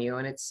away from you.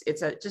 And it's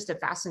just a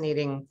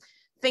fascinating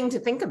thing to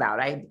think about.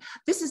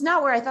 This is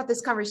not where I thought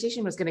this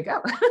conversation was going to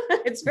go.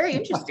 It's very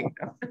interesting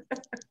though.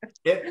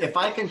 If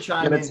I can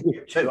chime in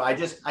here too, I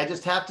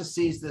just have to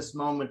seize this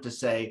moment to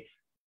say,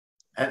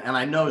 and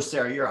I know,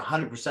 Sarah, you're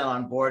 100%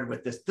 on board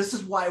with this. This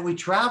is why we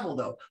travel,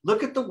 though.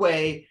 Look at the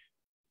way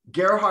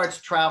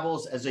Gerhard's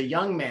travels as a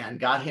young man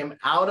got him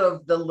out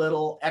of the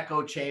little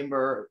echo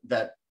chamber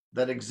that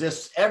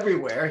exists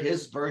everywhere.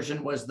 His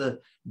version was the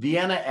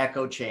Vienna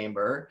echo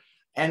chamber.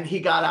 And he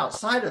got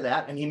outside of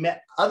that and he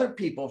met other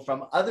people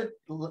from other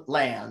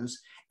lands,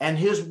 and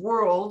his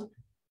world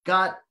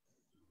got,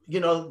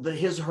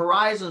 his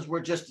horizons were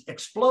just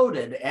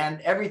exploded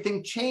and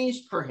everything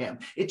changed for him.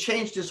 It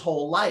changed his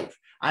whole life.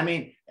 I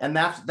mean, and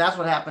that's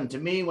what happened to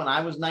me when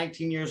I was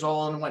 19 years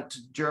old and went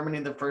to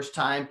Germany the first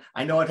time.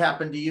 I know it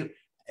happened to you.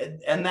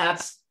 And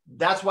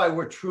that's why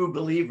we're true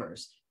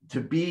believers, to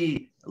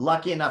be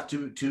lucky enough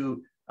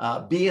to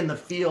be in the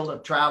field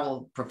of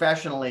travel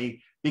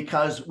professionally,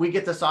 because we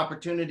get this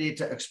opportunity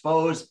to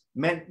expose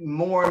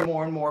more and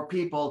more and more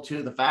people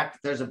to the fact that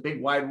there's a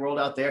big wide world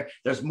out there.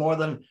 There's more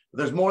than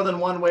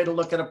one way to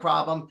look at a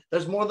problem.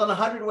 There's more than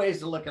 100 ways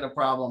to look at a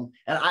problem.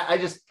 And I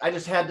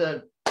just had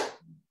to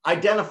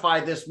identify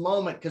this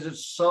moment because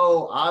it's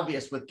so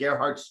obvious with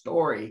Gerhard's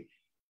story,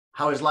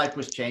 how his life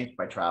was changed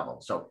by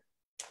travel. So,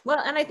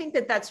 well, and I think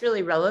that that's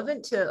really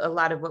relevant to a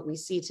lot of what we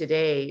see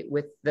today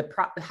with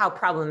how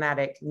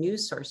problematic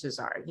news sources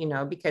are,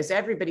 because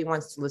everybody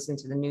wants to listen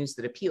to the news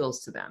that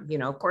appeals to them.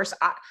 Of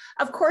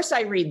course,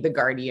 I read The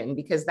Guardian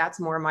because that's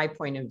more my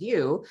point of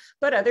view,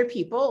 but other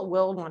people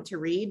will want to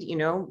read,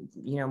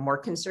 more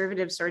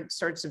conservative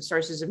sorts of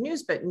sources of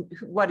news, but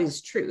what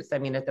is truth? I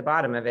mean, at the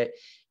bottom of it.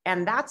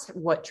 And that's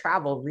what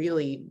travel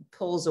really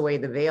pulls away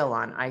the veil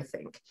on, I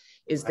think,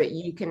 is that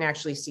you can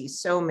actually see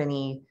so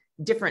many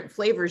different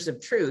flavors of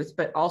truth,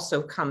 but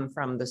also come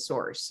from the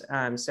source.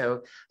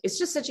 So it's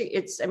just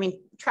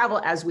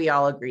travel, as we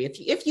all agree.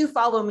 If you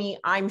follow me,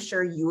 I'm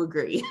sure you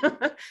agree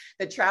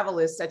that travel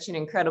is such an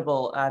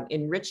incredible,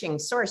 enriching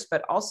source,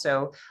 but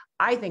also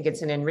I think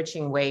it's an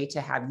enriching way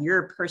to have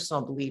your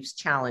personal beliefs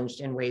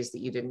challenged in ways that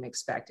you didn't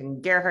expect.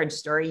 And Gerhard's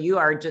story,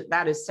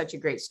 that is such a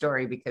great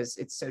story because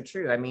it's so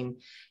true. I mean,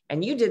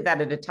 and you did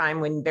that at a time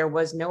when there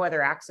was no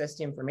other access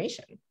to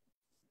information.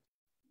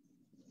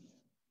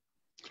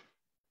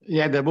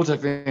 Yeah, there would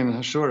have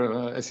been,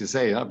 sure, as you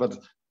say, but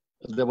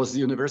there was the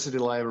university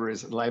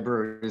libraries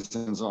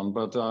and so on.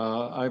 But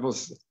I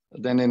was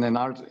then in an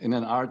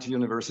art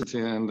university,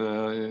 and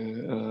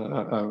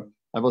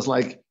I was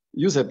like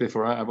you said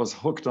before, I was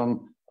hooked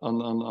on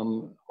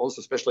also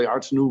especially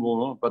Art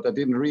Nouveau, but I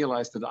didn't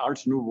realize that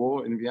Art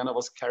Nouveau in Vienna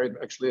was carried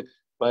actually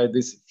by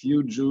these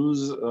few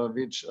Jews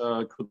which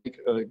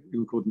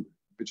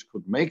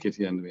could make it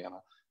here in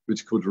Vienna,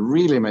 which could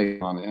really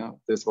make money. Yeah?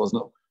 This was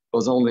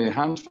only a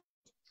handful.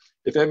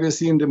 If ever you've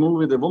seen the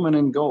movie The Woman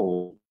in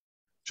Gold,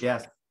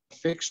 yes,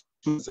 fiction,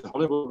 it's a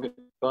Hollywood,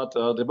 but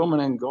The Woman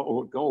in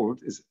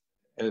Gold is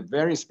a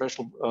very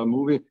special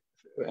movie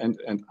and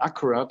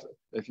accurate.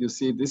 If you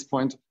see this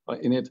point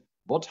in it,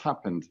 what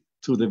happened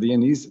to the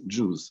Viennese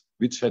Jews,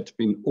 which had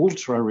been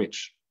ultra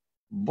rich?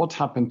 What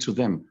happened to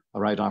them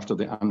right after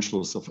the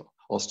Anschluss of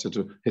Austria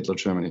to Hitler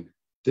Germany?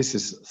 This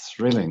is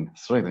thrilling.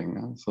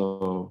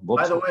 So,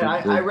 by the way,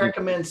 I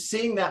recommend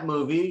seeing that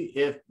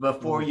movie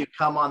before you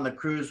come on the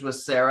cruise with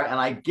Sarah. And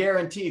I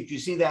guarantee if you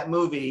see that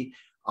movie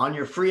on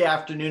your free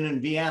afternoon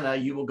in Vienna,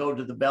 you will go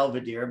to the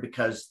Belvedere,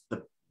 because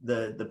the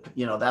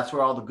that's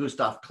where all the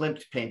Gustav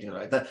Klimt paintings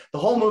are. The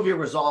whole movie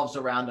revolves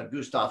around a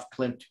Gustav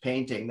Klimt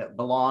painting that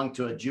belonged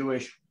to a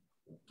Jewish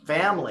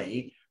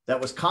family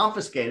that was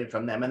confiscated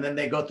from them, and then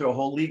they go through a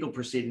whole legal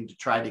proceeding to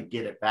try to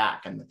get it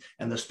back,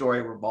 and the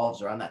story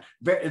revolves around that.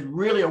 It's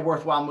really a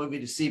worthwhile movie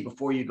to see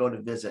before you go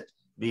to visit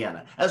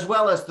Vienna, as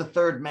well as The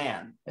Third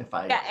Man. And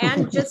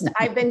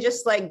I've been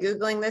just like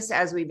Googling this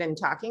as we've been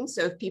talking.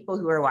 So if people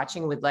who are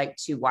watching would like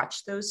to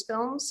watch those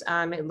films,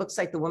 it looks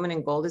like The Woman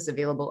in Gold is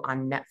available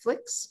on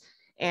Netflix.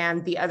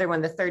 And the other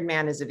one, The Third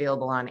Man, is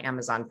available on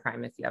Amazon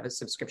Prime if you have a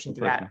subscription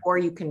to that, or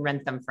you can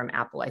rent them from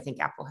Apple. I think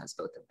Apple has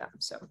both of them.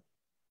 So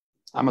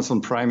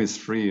Amazon Prime is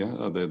free,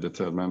 the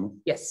Third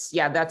Man. Yes,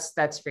 yeah,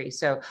 that's free.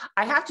 So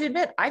I have to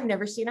admit, I've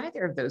never seen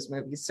either of those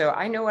movies, so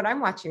I know what I'm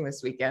watching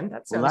this weekend.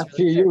 That sounds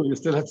lucky really you. You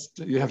still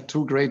have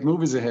two great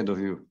movies ahead of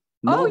you.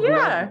 No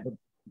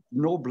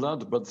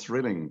blood, but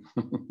thrilling.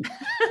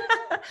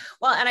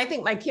 Well, and I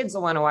think my kids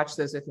will want to watch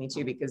those with me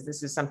too, because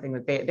this is something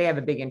that they have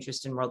a big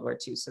interest in World War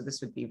II. So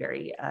this would be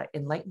very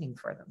enlightening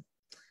for them.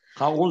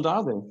 How old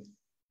are they?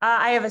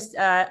 I have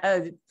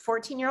a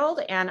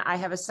 14-year-old, and I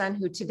have a son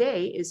who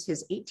today is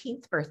his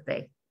 18th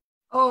birthday.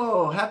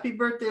 Oh, happy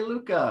birthday,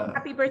 Luca!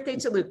 Happy birthday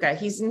to Luca.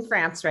 He's in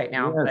France right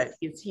now, yes.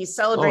 But he's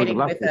celebrating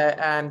with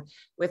a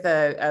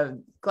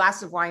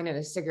glass of wine and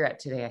a cigarette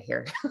today, I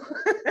hear.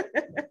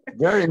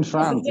 Where in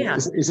France?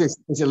 Is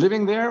he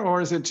living there,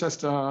 or is it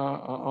just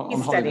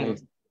on holiday?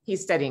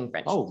 He's studying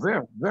French. Oh,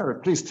 where?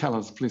 Please tell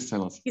us.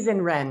 He's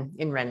in Rennes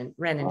in France.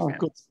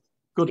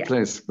 Good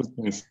place.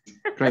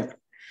 Great.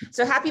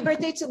 So happy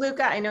birthday to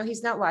Luca. I know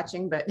he's not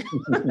watching, but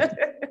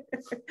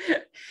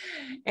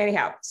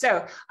anyhow.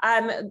 So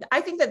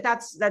I think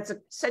that's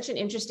such an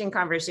interesting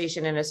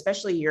conversation, and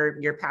especially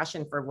your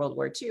passion for World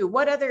War II.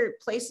 What other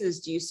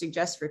places do you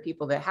suggest for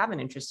people that have an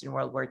interest in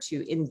World War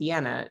II in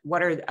Vienna?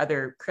 What are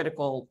other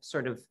critical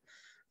sort of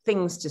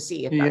things to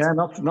see?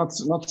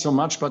 Not so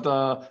much, but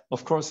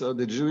of course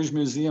the Jewish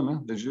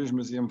Museum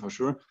for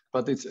sure.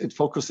 But it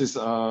focuses.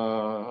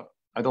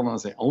 I don't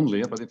want to say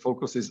only, but it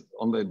focuses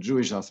on the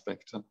Jewish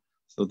aspect.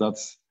 So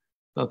that's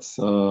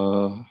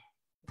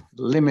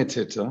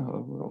limited,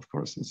 of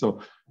course. And so,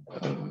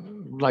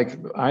 like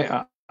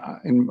I'm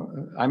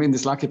in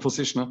this lucky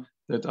position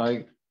that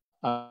I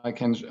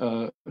can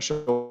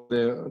show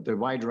the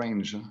wide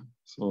range.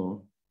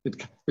 So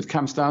it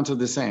comes down to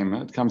the same.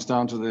 It comes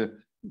down to the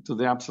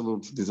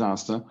absolute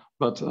disaster.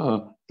 But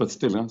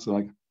still, so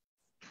like.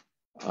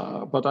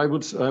 But I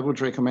would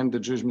recommend the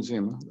Jewish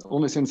Museum.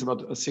 Only since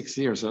about 6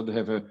 years, they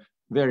have a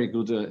very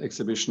good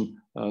exhibition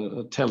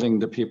telling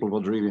the people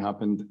what really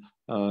happened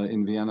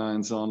in Vienna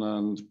and so on.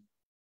 And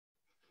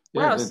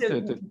wow,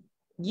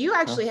 you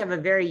actually have a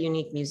very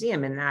unique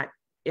museum in that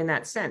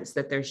sense,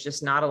 that there's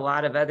just not a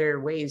lot of other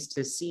ways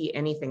to see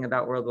anything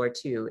about World War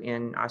II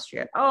in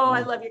Austria. Oh,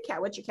 I love your cat.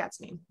 What's your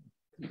cat's name?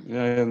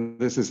 Yeah,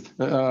 this is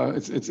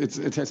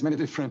it has many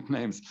different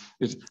names.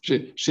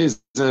 She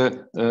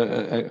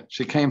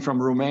came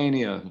from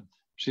Romania.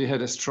 She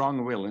had a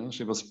strong will.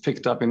 She was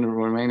picked up in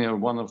Romania,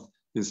 one of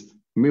these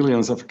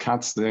millions of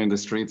cats there in the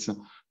streets,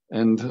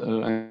 and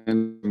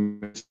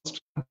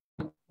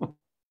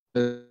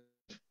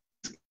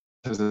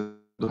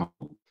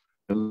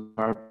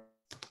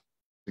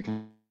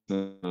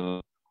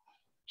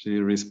she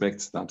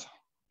respects that.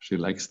 She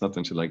likes that,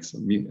 and she likes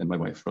me and my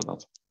wife for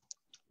that.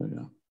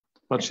 Yeah.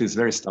 But she's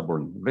very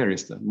stubborn,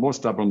 more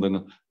stubborn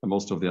than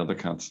most of the other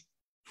cats.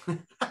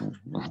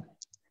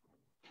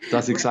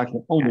 That's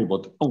exactly only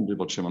what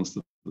she wants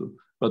to do,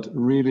 but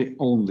really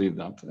only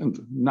that and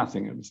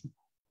nothing else.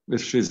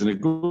 If she's in a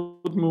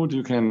good mood,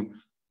 you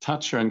can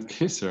touch her and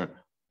kiss her.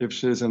 If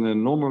she's in a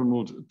normal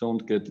mood,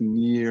 don't get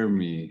near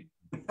me.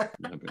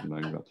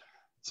 Like that.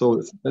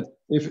 So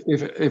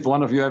if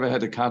one of you ever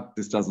had a cat,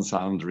 this doesn't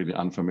sound really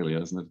unfamiliar,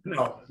 isn't it?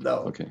 No.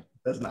 Okay.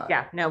 That's not.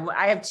 Yeah, no,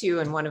 I have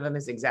two, and one of them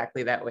is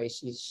exactly that way.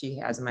 She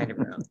has a mind of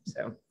her own.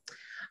 So,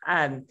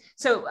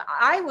 So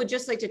I would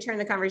just like to turn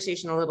the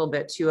conversation a little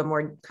bit to a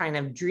more kind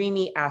of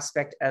dreamy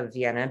aspect of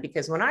Vienna,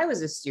 because when I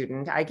was a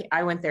student,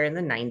 I went there in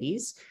the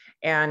 90s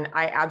and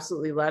I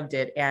absolutely loved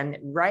it. And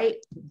right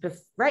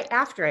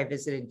after I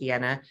visited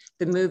Vienna,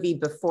 the movie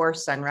Before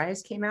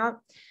Sunrise came out.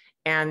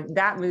 And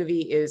that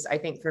movie is, I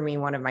think, for me,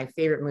 one of my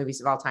favorite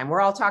movies of all time.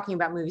 We're all talking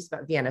about movies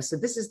about Vienna, so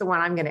this is the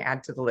one I'm going to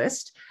add to the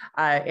list.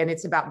 And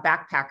it's about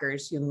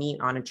backpackers who meet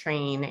on a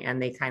train,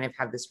 and they kind of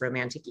have this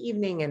romantic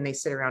evening, and they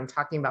sit around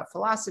talking about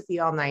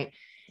philosophy all night.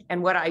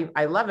 And what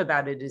I love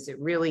about it is it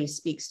really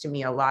speaks to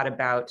me a lot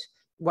about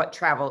what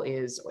travel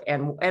is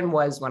and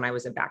was when I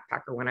was a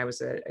backpacker, when I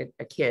was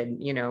a kid.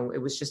 You know, it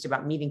was just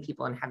about meeting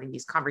people and having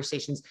these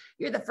conversations.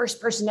 You're the first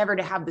person ever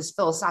to have this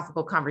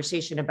philosophical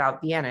conversation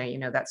about Vienna, you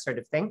know, that sort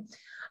of thing.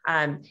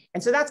 And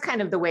so that's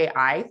kind of the way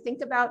I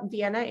think about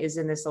Vienna, is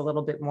in this a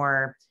little bit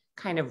more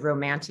kind of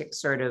romantic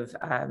sort of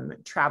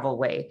travel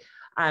way.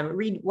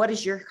 Reed, what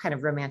is your kind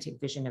of romantic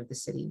vision of the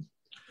city?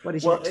 What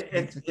is your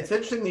it's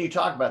interesting that you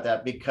talk about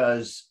that,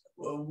 because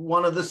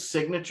one of the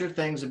signature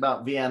things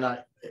about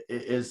Vienna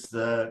is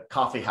the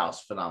coffee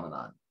house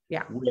phenomenon.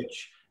 Yeah.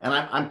 And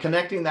I'm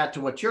connecting that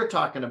to what you're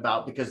talking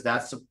about, because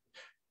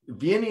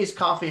Viennese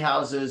coffee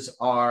houses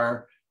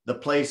are the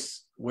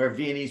place where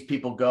Viennese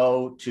people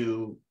go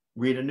to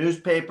read a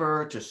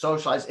newspaper, to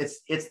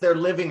socialize. It's their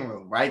living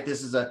room, right?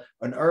 This is an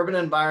urban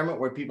environment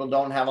where people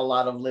don't have a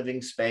lot of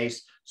living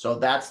space. So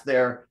that's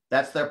their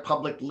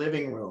public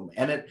living room.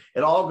 And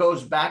it all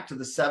goes back to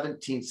the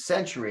 17th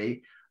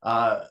century.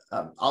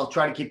 I'll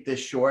try to keep this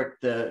short,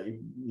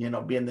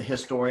 being the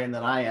historian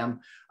that I am.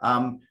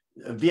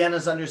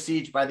 Vienna's under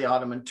siege by the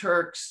Ottoman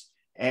Turks,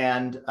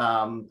 and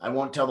I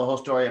won't tell the whole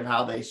story of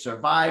how they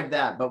survived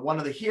that, but one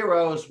of the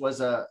heroes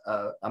was a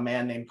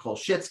man named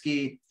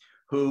Kolschitsky,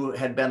 who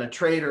had been a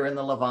trader in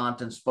the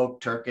Levant and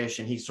spoke Turkish,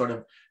 and he sort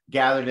of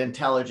gathered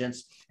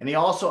intelligence. And he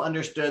also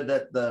understood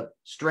that the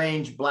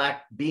strange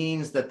black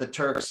beans that the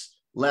Turks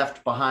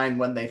left behind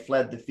when they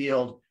fled the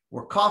field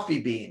were coffee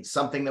beans,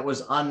 something that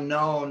was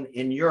unknown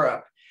in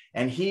Europe.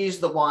 And he's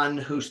the one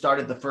who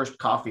started the first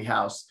coffee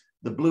house,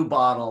 the Blue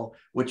Bottle,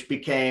 which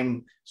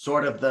became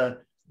sort of the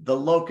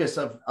locus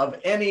of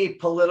any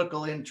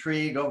political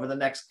intrigue over the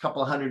next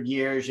couple of hundred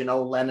years. You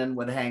know, Lenin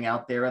would hang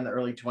out there in the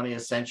early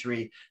 20th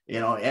century. You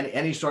know,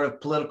 any sort of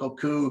political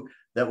coup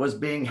that was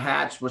being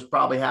hatched was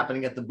probably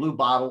happening at the Blue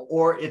Bottle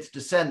or its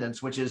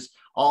descendants, which is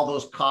all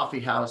those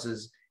coffee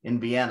houses in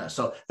Vienna.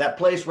 So that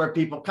place where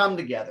people come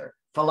together,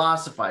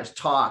 philosophize,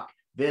 talk,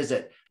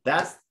 visit.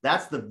 That's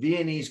the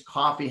Viennese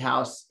coffee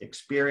house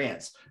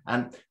experience.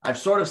 And I've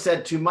sort of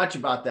said too much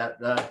about that,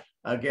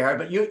 Gerhard,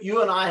 but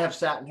you and I have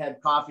sat and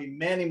had coffee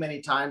many,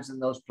 many times in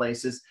those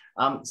places.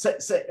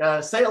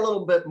 Say a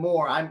little bit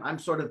more. I'm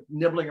sort of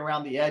nibbling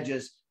around the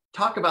edges.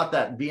 Talk about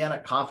that Vienna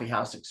coffee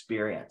house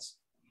experience.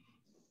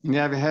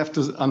 Yeah, we have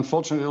to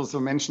unfortunately also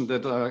mention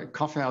that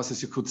coffee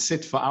houses, you could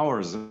sit for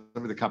hours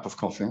with a cup of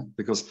coffee,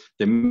 because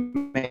the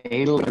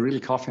real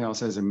coffee house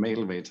has a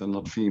male waiter,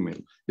 not female.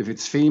 If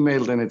it's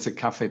female, then it's a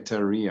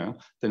cafeteria,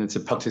 then it's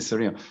a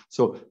patisseria.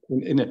 So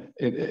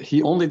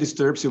he only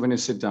disturbs you when you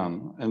sit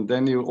down, and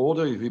then you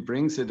order, he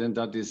brings it, and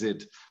that is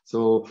it.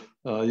 So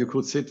you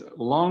could sit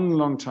a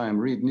long time,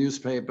 read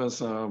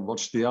newspapers,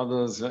 watch the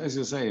others, as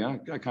you say,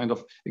 a kind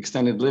of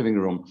extended living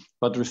room.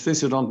 But with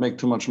this, you don't make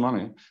too much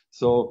money.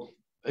 So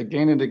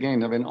again and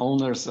again, when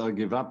owners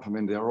give up,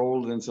 when they're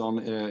old and so on,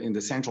 in the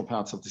central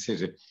parts of the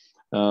city,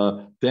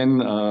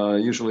 then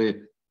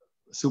usually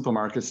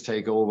supermarkets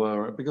take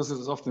over, because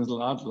it's often a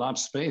large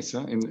space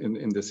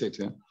in the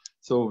city.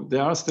 So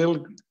there are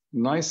still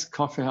nice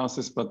coffee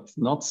houses, but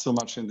not so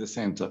much in the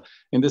center.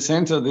 In the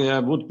center,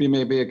 there would be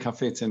maybe a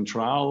Café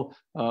Central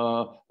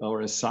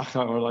or a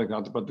Sacher or like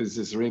that, but this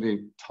is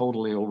really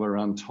totally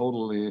overrun,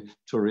 totally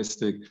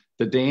touristic.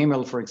 The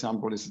Demel, for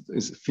example,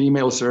 is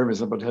female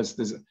service, but has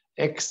this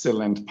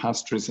excellent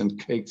pastries and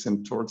cakes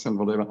and torts and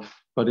whatever.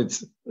 But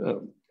it's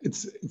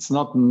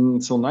not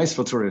so nice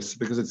for tourists,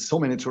 because it's so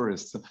many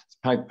tourists. It's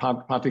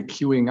partly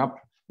queuing up.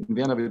 In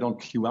Vienna, we don't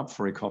queue up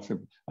for a coffee.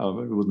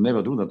 We would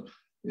never do that.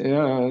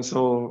 Yeah,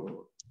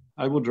 so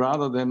I would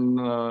rather than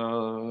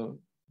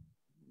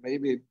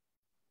maybe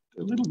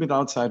a little bit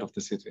outside of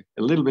the city,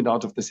 a little bit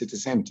out of the city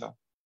center.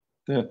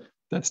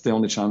 That's the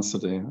only chance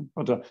today.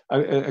 But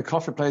a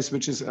coffee place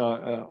which is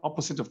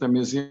opposite of the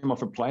Museum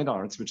of Applied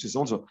Arts, which is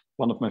also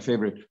one of my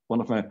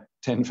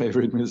 10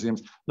 favorite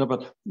museums. No,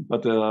 but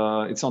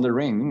it's on the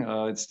ring.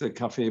 It's the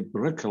Café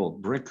Brickel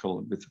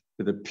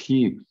with a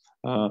P,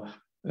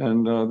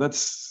 and that's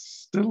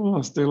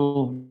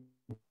still.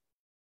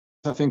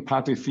 I think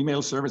partly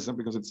female service,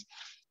 because it's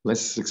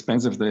less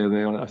expensive.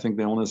 I think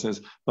the owner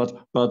says, but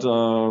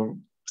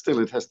still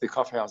it has the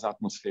coffee house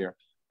atmosphere.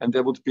 And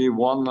there would be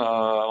one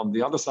on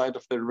the other side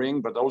of the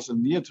ring, but also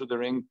near to the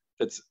ring.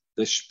 That's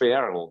the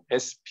Sperl,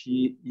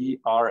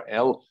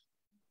 S-P-E-R-L,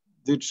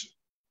 which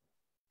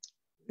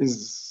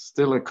is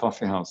still a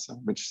coffee house,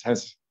 which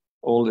has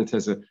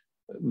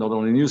not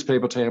only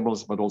newspaper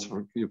tables, but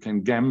also you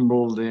can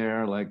gamble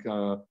there, like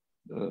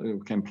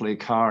you can play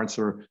cards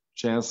or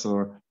chess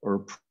or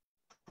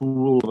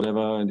pool,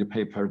 whatever, and you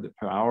pay per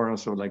hour or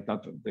so like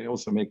that. They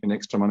also make an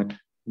extra money.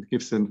 It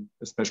gives a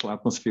special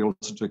atmosphere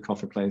also to a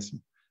coffee place.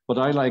 But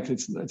I like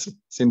it's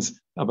since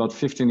about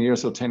 15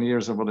 years or 10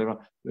 years or whatever,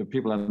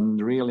 people are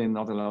really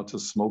not allowed to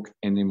smoke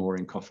anymore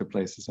in coffee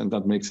places, and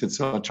that makes it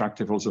so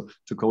attractive also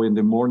to go in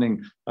the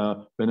morning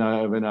when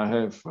I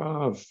have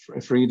a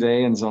free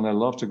day and so on. I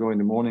love to go in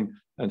the morning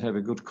and have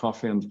a good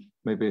coffee and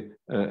maybe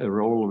a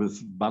roll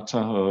with butter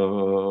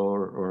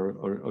or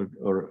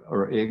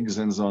eggs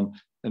and so on.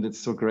 And it's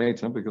so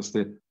great because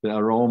the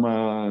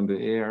aroma and the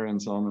air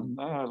and so on.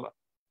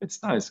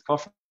 It's nice.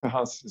 Coffee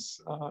house is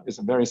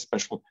a very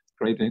special,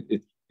 great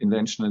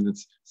invention, and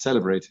it's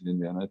celebrated in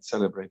Vienna. It's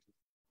celebrated.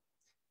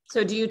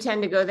 So do you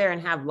tend to go there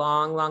and have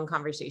long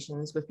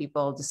conversations with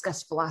people,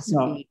 discuss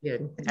philosophy?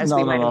 No.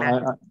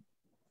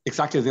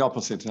 Exactly the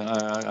opposite.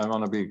 I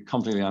want to be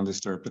completely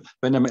undisturbed.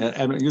 When I'm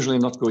usually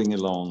not going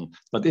alone,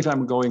 but if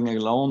I'm going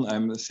alone,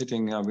 I'm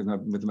sitting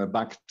with my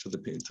back to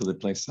the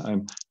place. I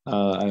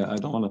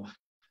don't want to,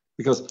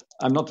 because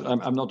I'm not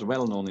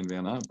well known in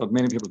Vienna, but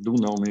many people do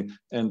know me,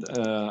 and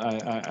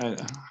I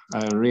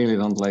really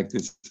don't like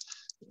this.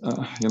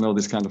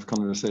 This kind of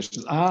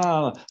conversations.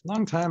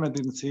 Long time I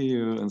didn't see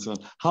you, and so on.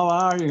 How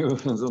are you?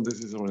 And so this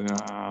is already.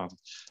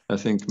 I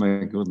think,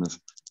 my goodness.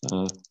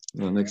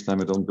 Next time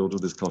I don't go to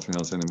this coffee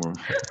house anymore.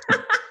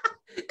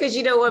 Because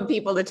you don't want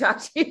people to talk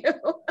to you.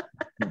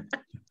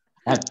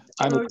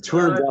 I'm a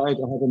tour guide.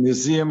 I have a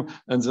museum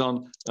and so on,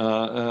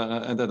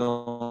 and I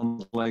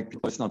don't like.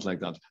 It's not like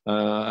that.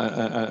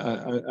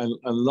 I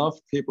love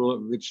people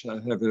which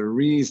have a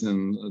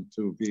reason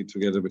to be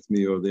together with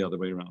me, or the other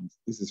way around.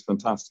 This is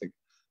fantastic,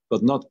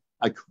 but not.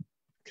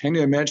 Can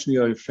you imagine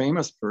you're a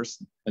famous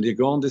person and you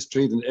go on the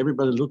street and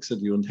everybody looks at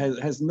you and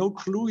has no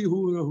clue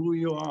who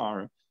you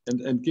are,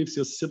 and gives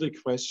you silly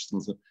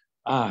questions?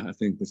 I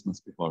think this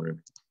must be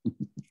horrible.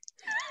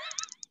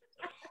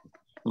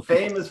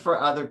 Fame is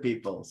for other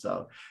people.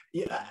 So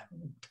yeah,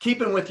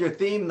 keeping with your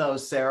theme though,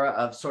 Sarah,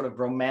 of sort of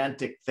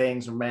romantic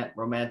things,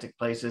 romantic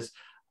places,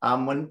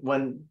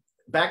 when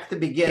back at the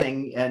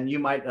beginning, and you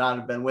might not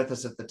have been with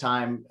us at the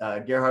time,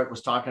 Gerhard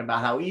was talking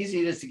about how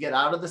easy it is to get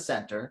out of the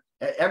center.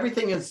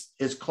 Everything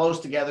is close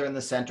together in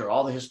the center,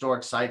 all the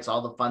historic sites,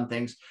 all the fun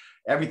things,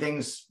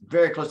 everything's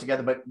very close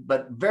together,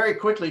 but very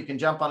quickly you can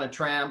jump on a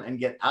tram and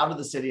get out of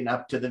the city and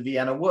up to the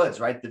Vienna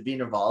woods, right? The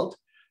Wienerwald,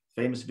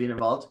 famous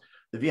Wienerwald,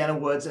 the Vienna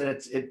woods, and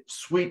it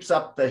sweeps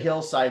up the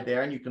hillside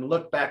there, and you can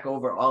look back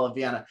over all of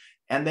Vienna.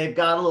 And they've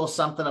got a little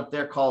something up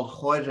there called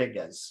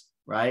Heuriges,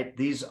 right?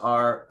 These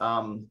are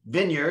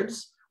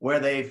vineyards where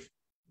they've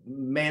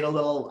made a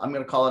little, I'm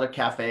going to call it a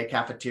cafe,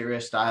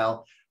 cafeteria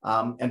style.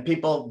 And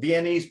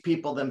Viennese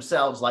people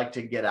themselves like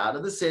to get out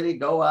of the city,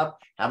 go up,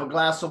 have a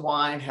glass of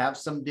wine, have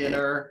some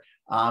dinner.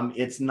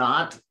 It's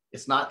not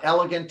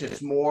elegant.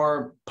 It's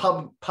more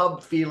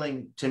pub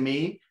feeling to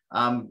me.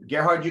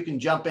 Gerhard, you can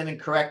jump in and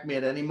correct me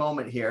at any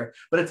moment here,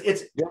 but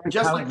it's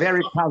just like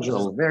very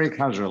casual, very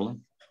casual.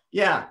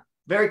 Yeah,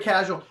 very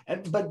casual,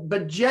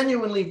 but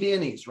genuinely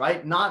Viennese,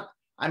 right?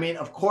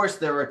 Of course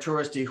there are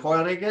touristy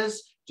Heuriges,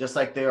 just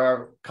like there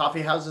are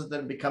coffee houses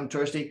that have become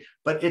touristy,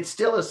 but it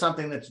still is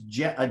something that's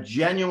a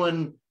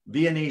genuine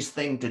Viennese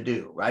thing to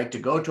do, right? To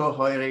go to a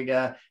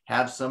Heurige,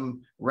 have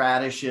some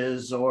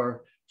radishes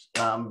or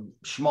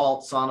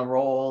schmaltz on a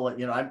roll.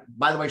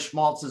 By the way,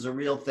 schmaltz is a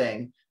real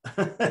thing.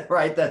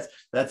 Right,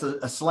 that's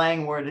a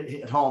slang word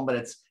at home, but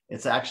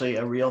it's actually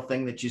a real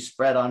thing that you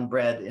spread on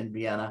bread in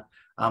Vienna.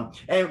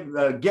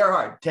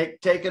 Gerhard,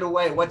 take it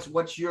away.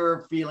 What's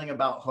your feeling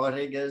about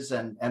Heuriges,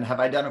 and have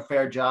I done a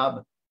fair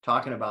job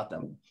talking about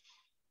them?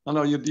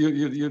 No, you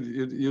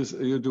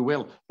do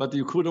well, but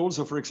you could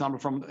also, for example,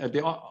 from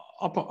the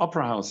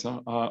opera house,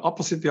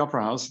 opposite the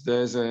opera house,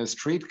 there's a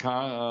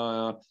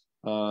streetcar.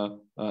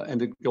 And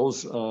it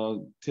goes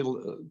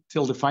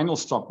till the final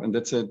stop, and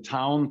that's a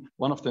town,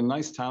 one of the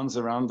nice towns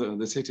around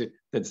the city.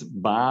 That's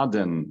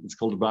Baden. It's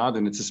called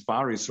Baden. It's a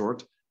spa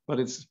resort, but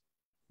it's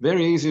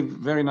very easy,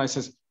 very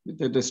nice.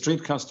 The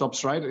streetcar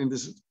stops right in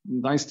this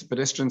nice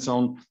pedestrian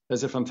zone.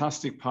 There's a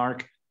fantastic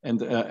park,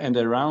 and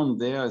around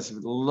there is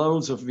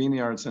loads of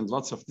vineyards and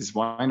lots of these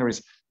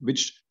wineries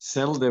which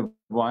sell the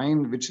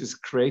wine which is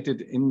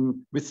created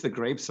with the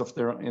grapes of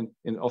their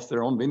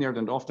own vineyard.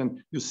 And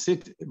often you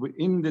sit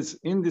in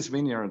these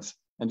vineyards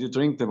and you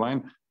drink the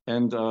wine,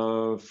 and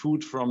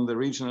food from the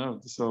region.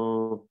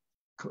 So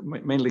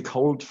mainly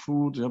cold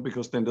food,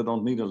 because then they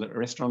don't need a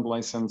restaurant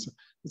license.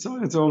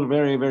 It's all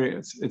very, very.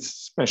 It's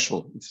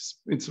special.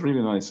 It's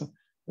really nice.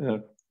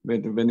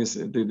 When you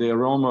see the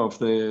aroma of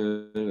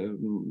the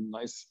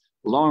nice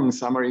long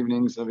summer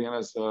evenings, Vienna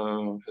has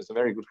a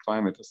very good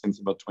climate since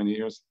about 20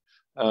 years.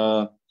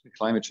 The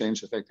climate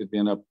change affected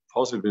Vienna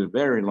positively,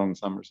 very long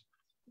summers,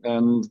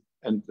 and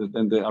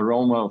then the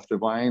aroma of the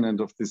wine and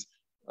of this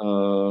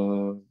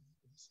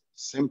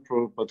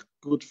simple but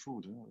good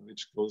food,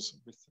 which goes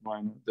with the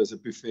wine. There's a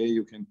buffet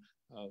you can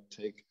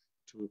take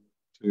to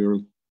your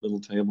little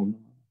table,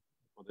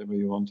 whatever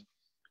you want.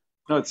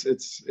 No,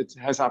 it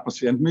has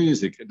atmosphere and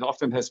music. It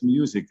often has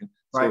music.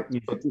 Right. So,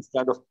 but this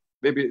kind of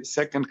maybe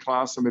second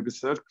class or maybe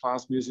third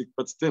class music,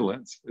 but still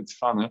it's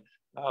fun.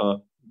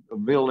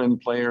 Violin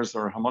players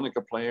or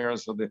harmonica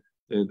players, or they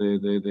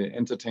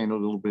entertain a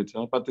little bit.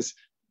 But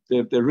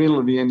the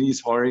real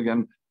Viennese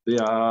Heurigen, they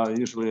are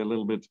usually a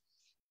little bit.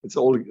 It's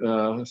all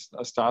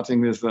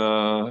starting with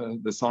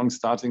the song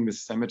starting with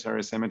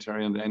cemetery,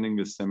 cemetery, and ending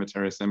with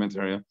cemetery,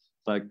 cemetery.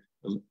 Like,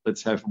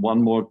 let's have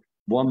one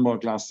more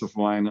glass of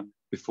wine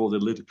before the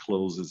lid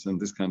closes, and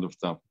this kind of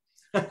stuff.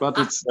 But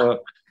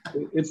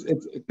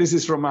this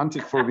is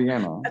romantic for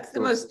Vienna. That's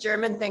the most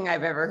German thing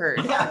I've ever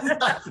heard.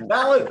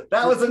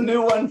 that was a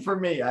new one for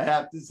me, I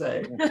have to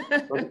say.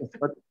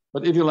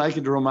 But if you like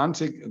it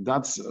romantic,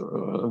 that's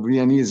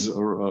Viennese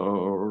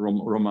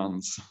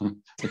romance,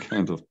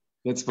 kind of.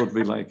 That's what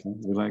we like.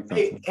 We like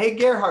that. Hey,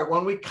 Gerhard,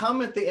 when we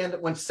come at the end,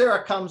 when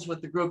Sarah comes with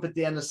the group at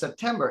the end of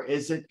September,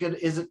 is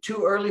it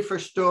too early for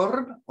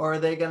Sturm, or are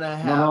they going to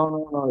have?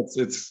 No.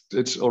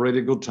 It's already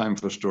a good time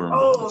for Sturm.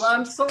 Oh,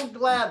 I'm so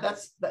glad.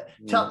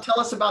 Tell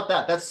us about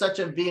that. That's such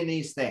a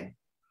Viennese thing.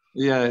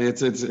 Yeah,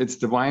 it's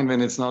the wine when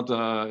it's not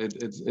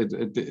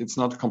it's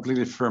not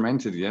completely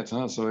fermented yet,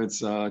 huh? So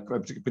it's a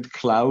bit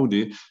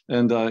cloudy,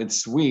 and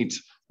it's sweet.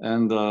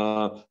 And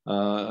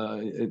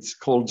it's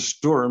called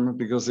Sturm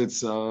because it's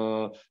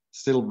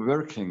still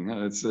working.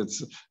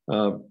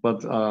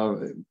 But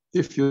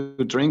if you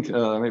drink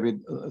maybe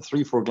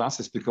 3-4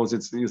 glasses because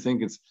you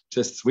think it's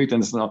just sweet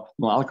and it's no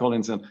alcohol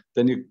in it,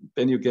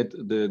 then you get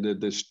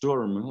the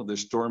Sturm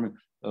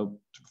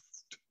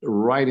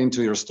right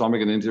into your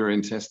stomach and into your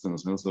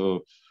intestines.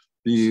 So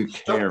be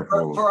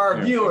careful. For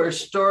our viewers,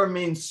 Sturm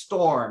means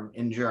storm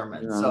in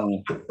German. Yeah.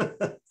 So.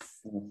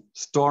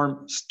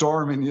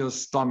 Storm in your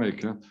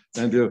stomach,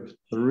 and you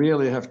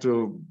really have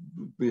to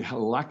be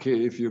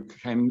lucky if you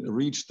can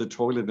reach the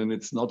toilet and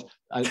it's not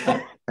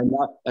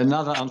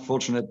another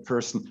unfortunate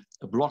person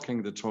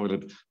blocking the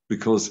toilet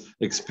because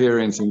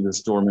experiencing the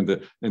storm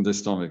in the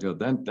stomach.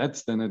 Then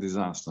that's a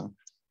disaster.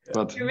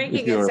 But you're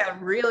making it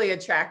sound really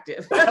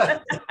attractive.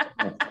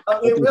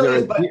 It really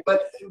is,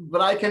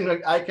 but I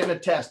can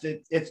attest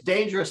it's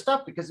dangerous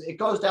stuff because it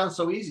goes down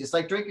so easy. It's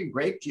like drinking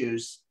grape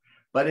juice.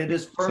 But it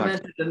is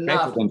fermented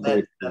enough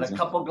that a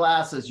couple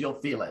glasses, you'll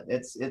feel it.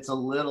 It's a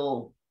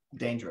little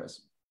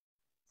dangerous.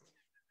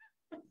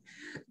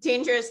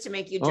 Dangerous to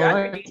make you drunk,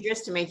 or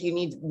dangerous to make you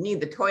need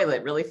the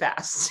toilet really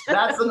fast.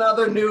 That's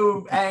another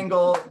new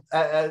angle.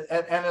 And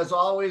as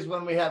always,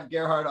 when we have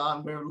Gerhard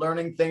on, we're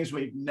learning things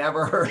we've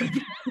never heard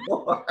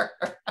before.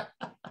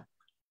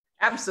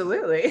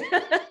 Absolutely.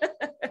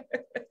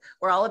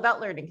 We're all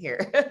about learning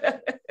here.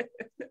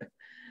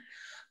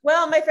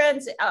 Well, my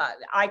friends,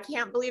 I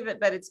can't believe it,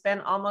 but it's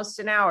been almost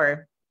an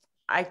hour.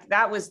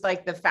 That was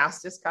like the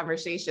fastest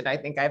conversation I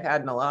think I've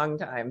had in a long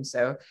time.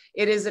 So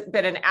it has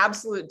been an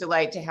absolute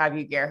delight to have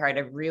you, Gerhard.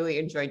 I've really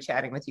enjoyed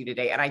chatting with you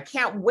today. And I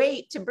can't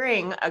wait to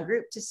bring a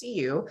group to see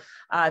you.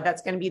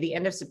 That's going to be the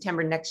end of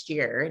September next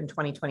year in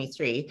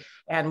 2023.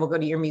 And we'll go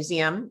to your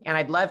museum. And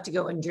I'd love to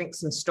go and drink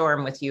some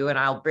Storm with you. And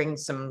I'll bring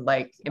some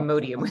like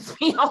Imodium with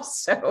me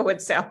also,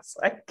 it sounds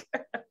like.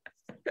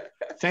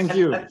 Thank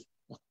you.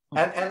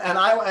 And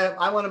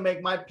I want to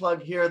make my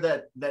plug here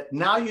that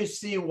now you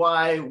see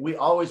why we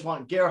always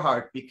want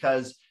Gerhard,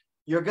 because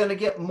you're going to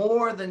get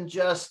more than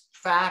just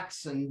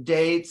facts and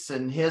dates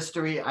and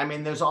history. I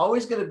mean, there's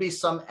always going to be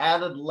some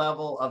added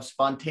level of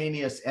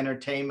spontaneous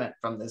entertainment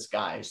from this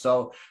guy.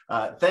 So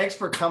thanks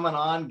for coming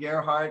on,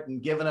 Gerhard,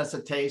 and giving us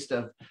a taste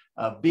of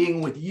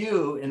being with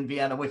you in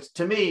Vienna, which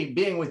to me,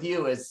 being with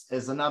you is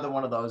another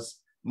one of those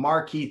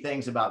marquee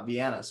things about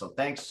Vienna. So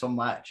thanks so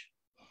much.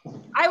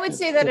 I would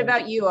say that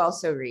about you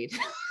also, Reed.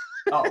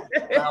 Oh,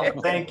 well,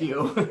 thank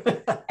you.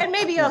 And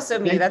maybe also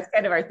me. That's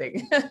kind of our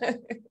thing.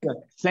 Yeah,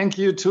 thank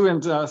you too,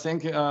 and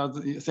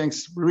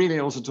thanks really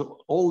also to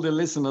all the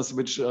listeners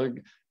which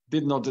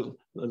did not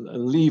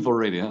leave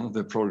already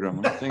the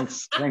program.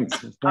 Thanks.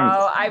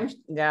 Oh,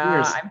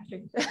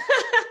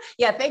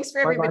 yeah, thanks for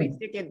everybody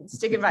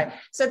sticking by.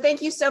 So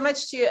thank you so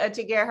much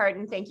to Gerhard,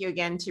 and thank you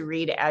again to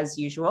Reed as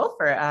usual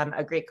for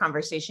a great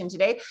conversation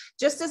today.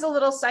 Just as a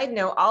little side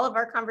note, all of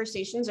our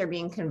conversations are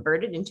being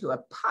converted into a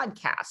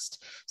podcast.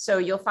 So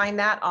you'll find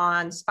that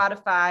on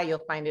Spotify,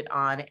 you'll find it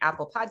on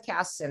Apple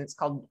Podcasts, and it's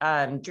called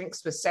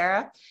Drinks with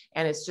Sarah.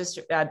 And it's just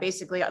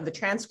basically the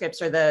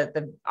transcripts or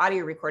the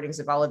audio recordings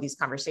of all of these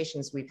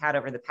conversations we've had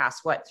over the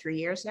past, 3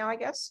 years now, I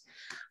guess.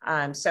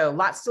 So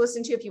lots to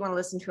listen to if you want to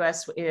listen to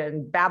us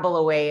and babble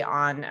away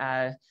on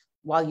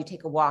while you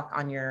take a walk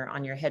on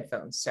your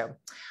headphones. So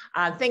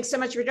thanks so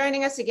much for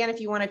joining us. Again, if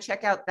you want to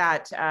check out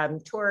that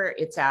tour,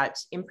 it's at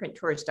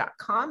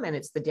imprinttours.com, and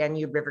it's the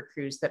Danube River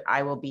Cruise that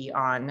I will be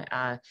on.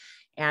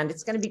 And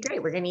it's going to be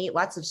great. We're going to eat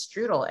lots of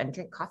strudel and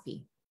drink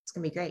coffee. It's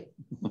going to be great,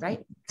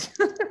 right?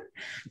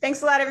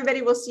 Thanks a lot,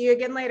 everybody. We'll see you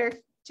again later.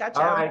 Ciao,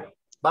 ciao. All right.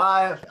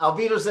 Bye. Auf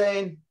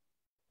Wiedersehen.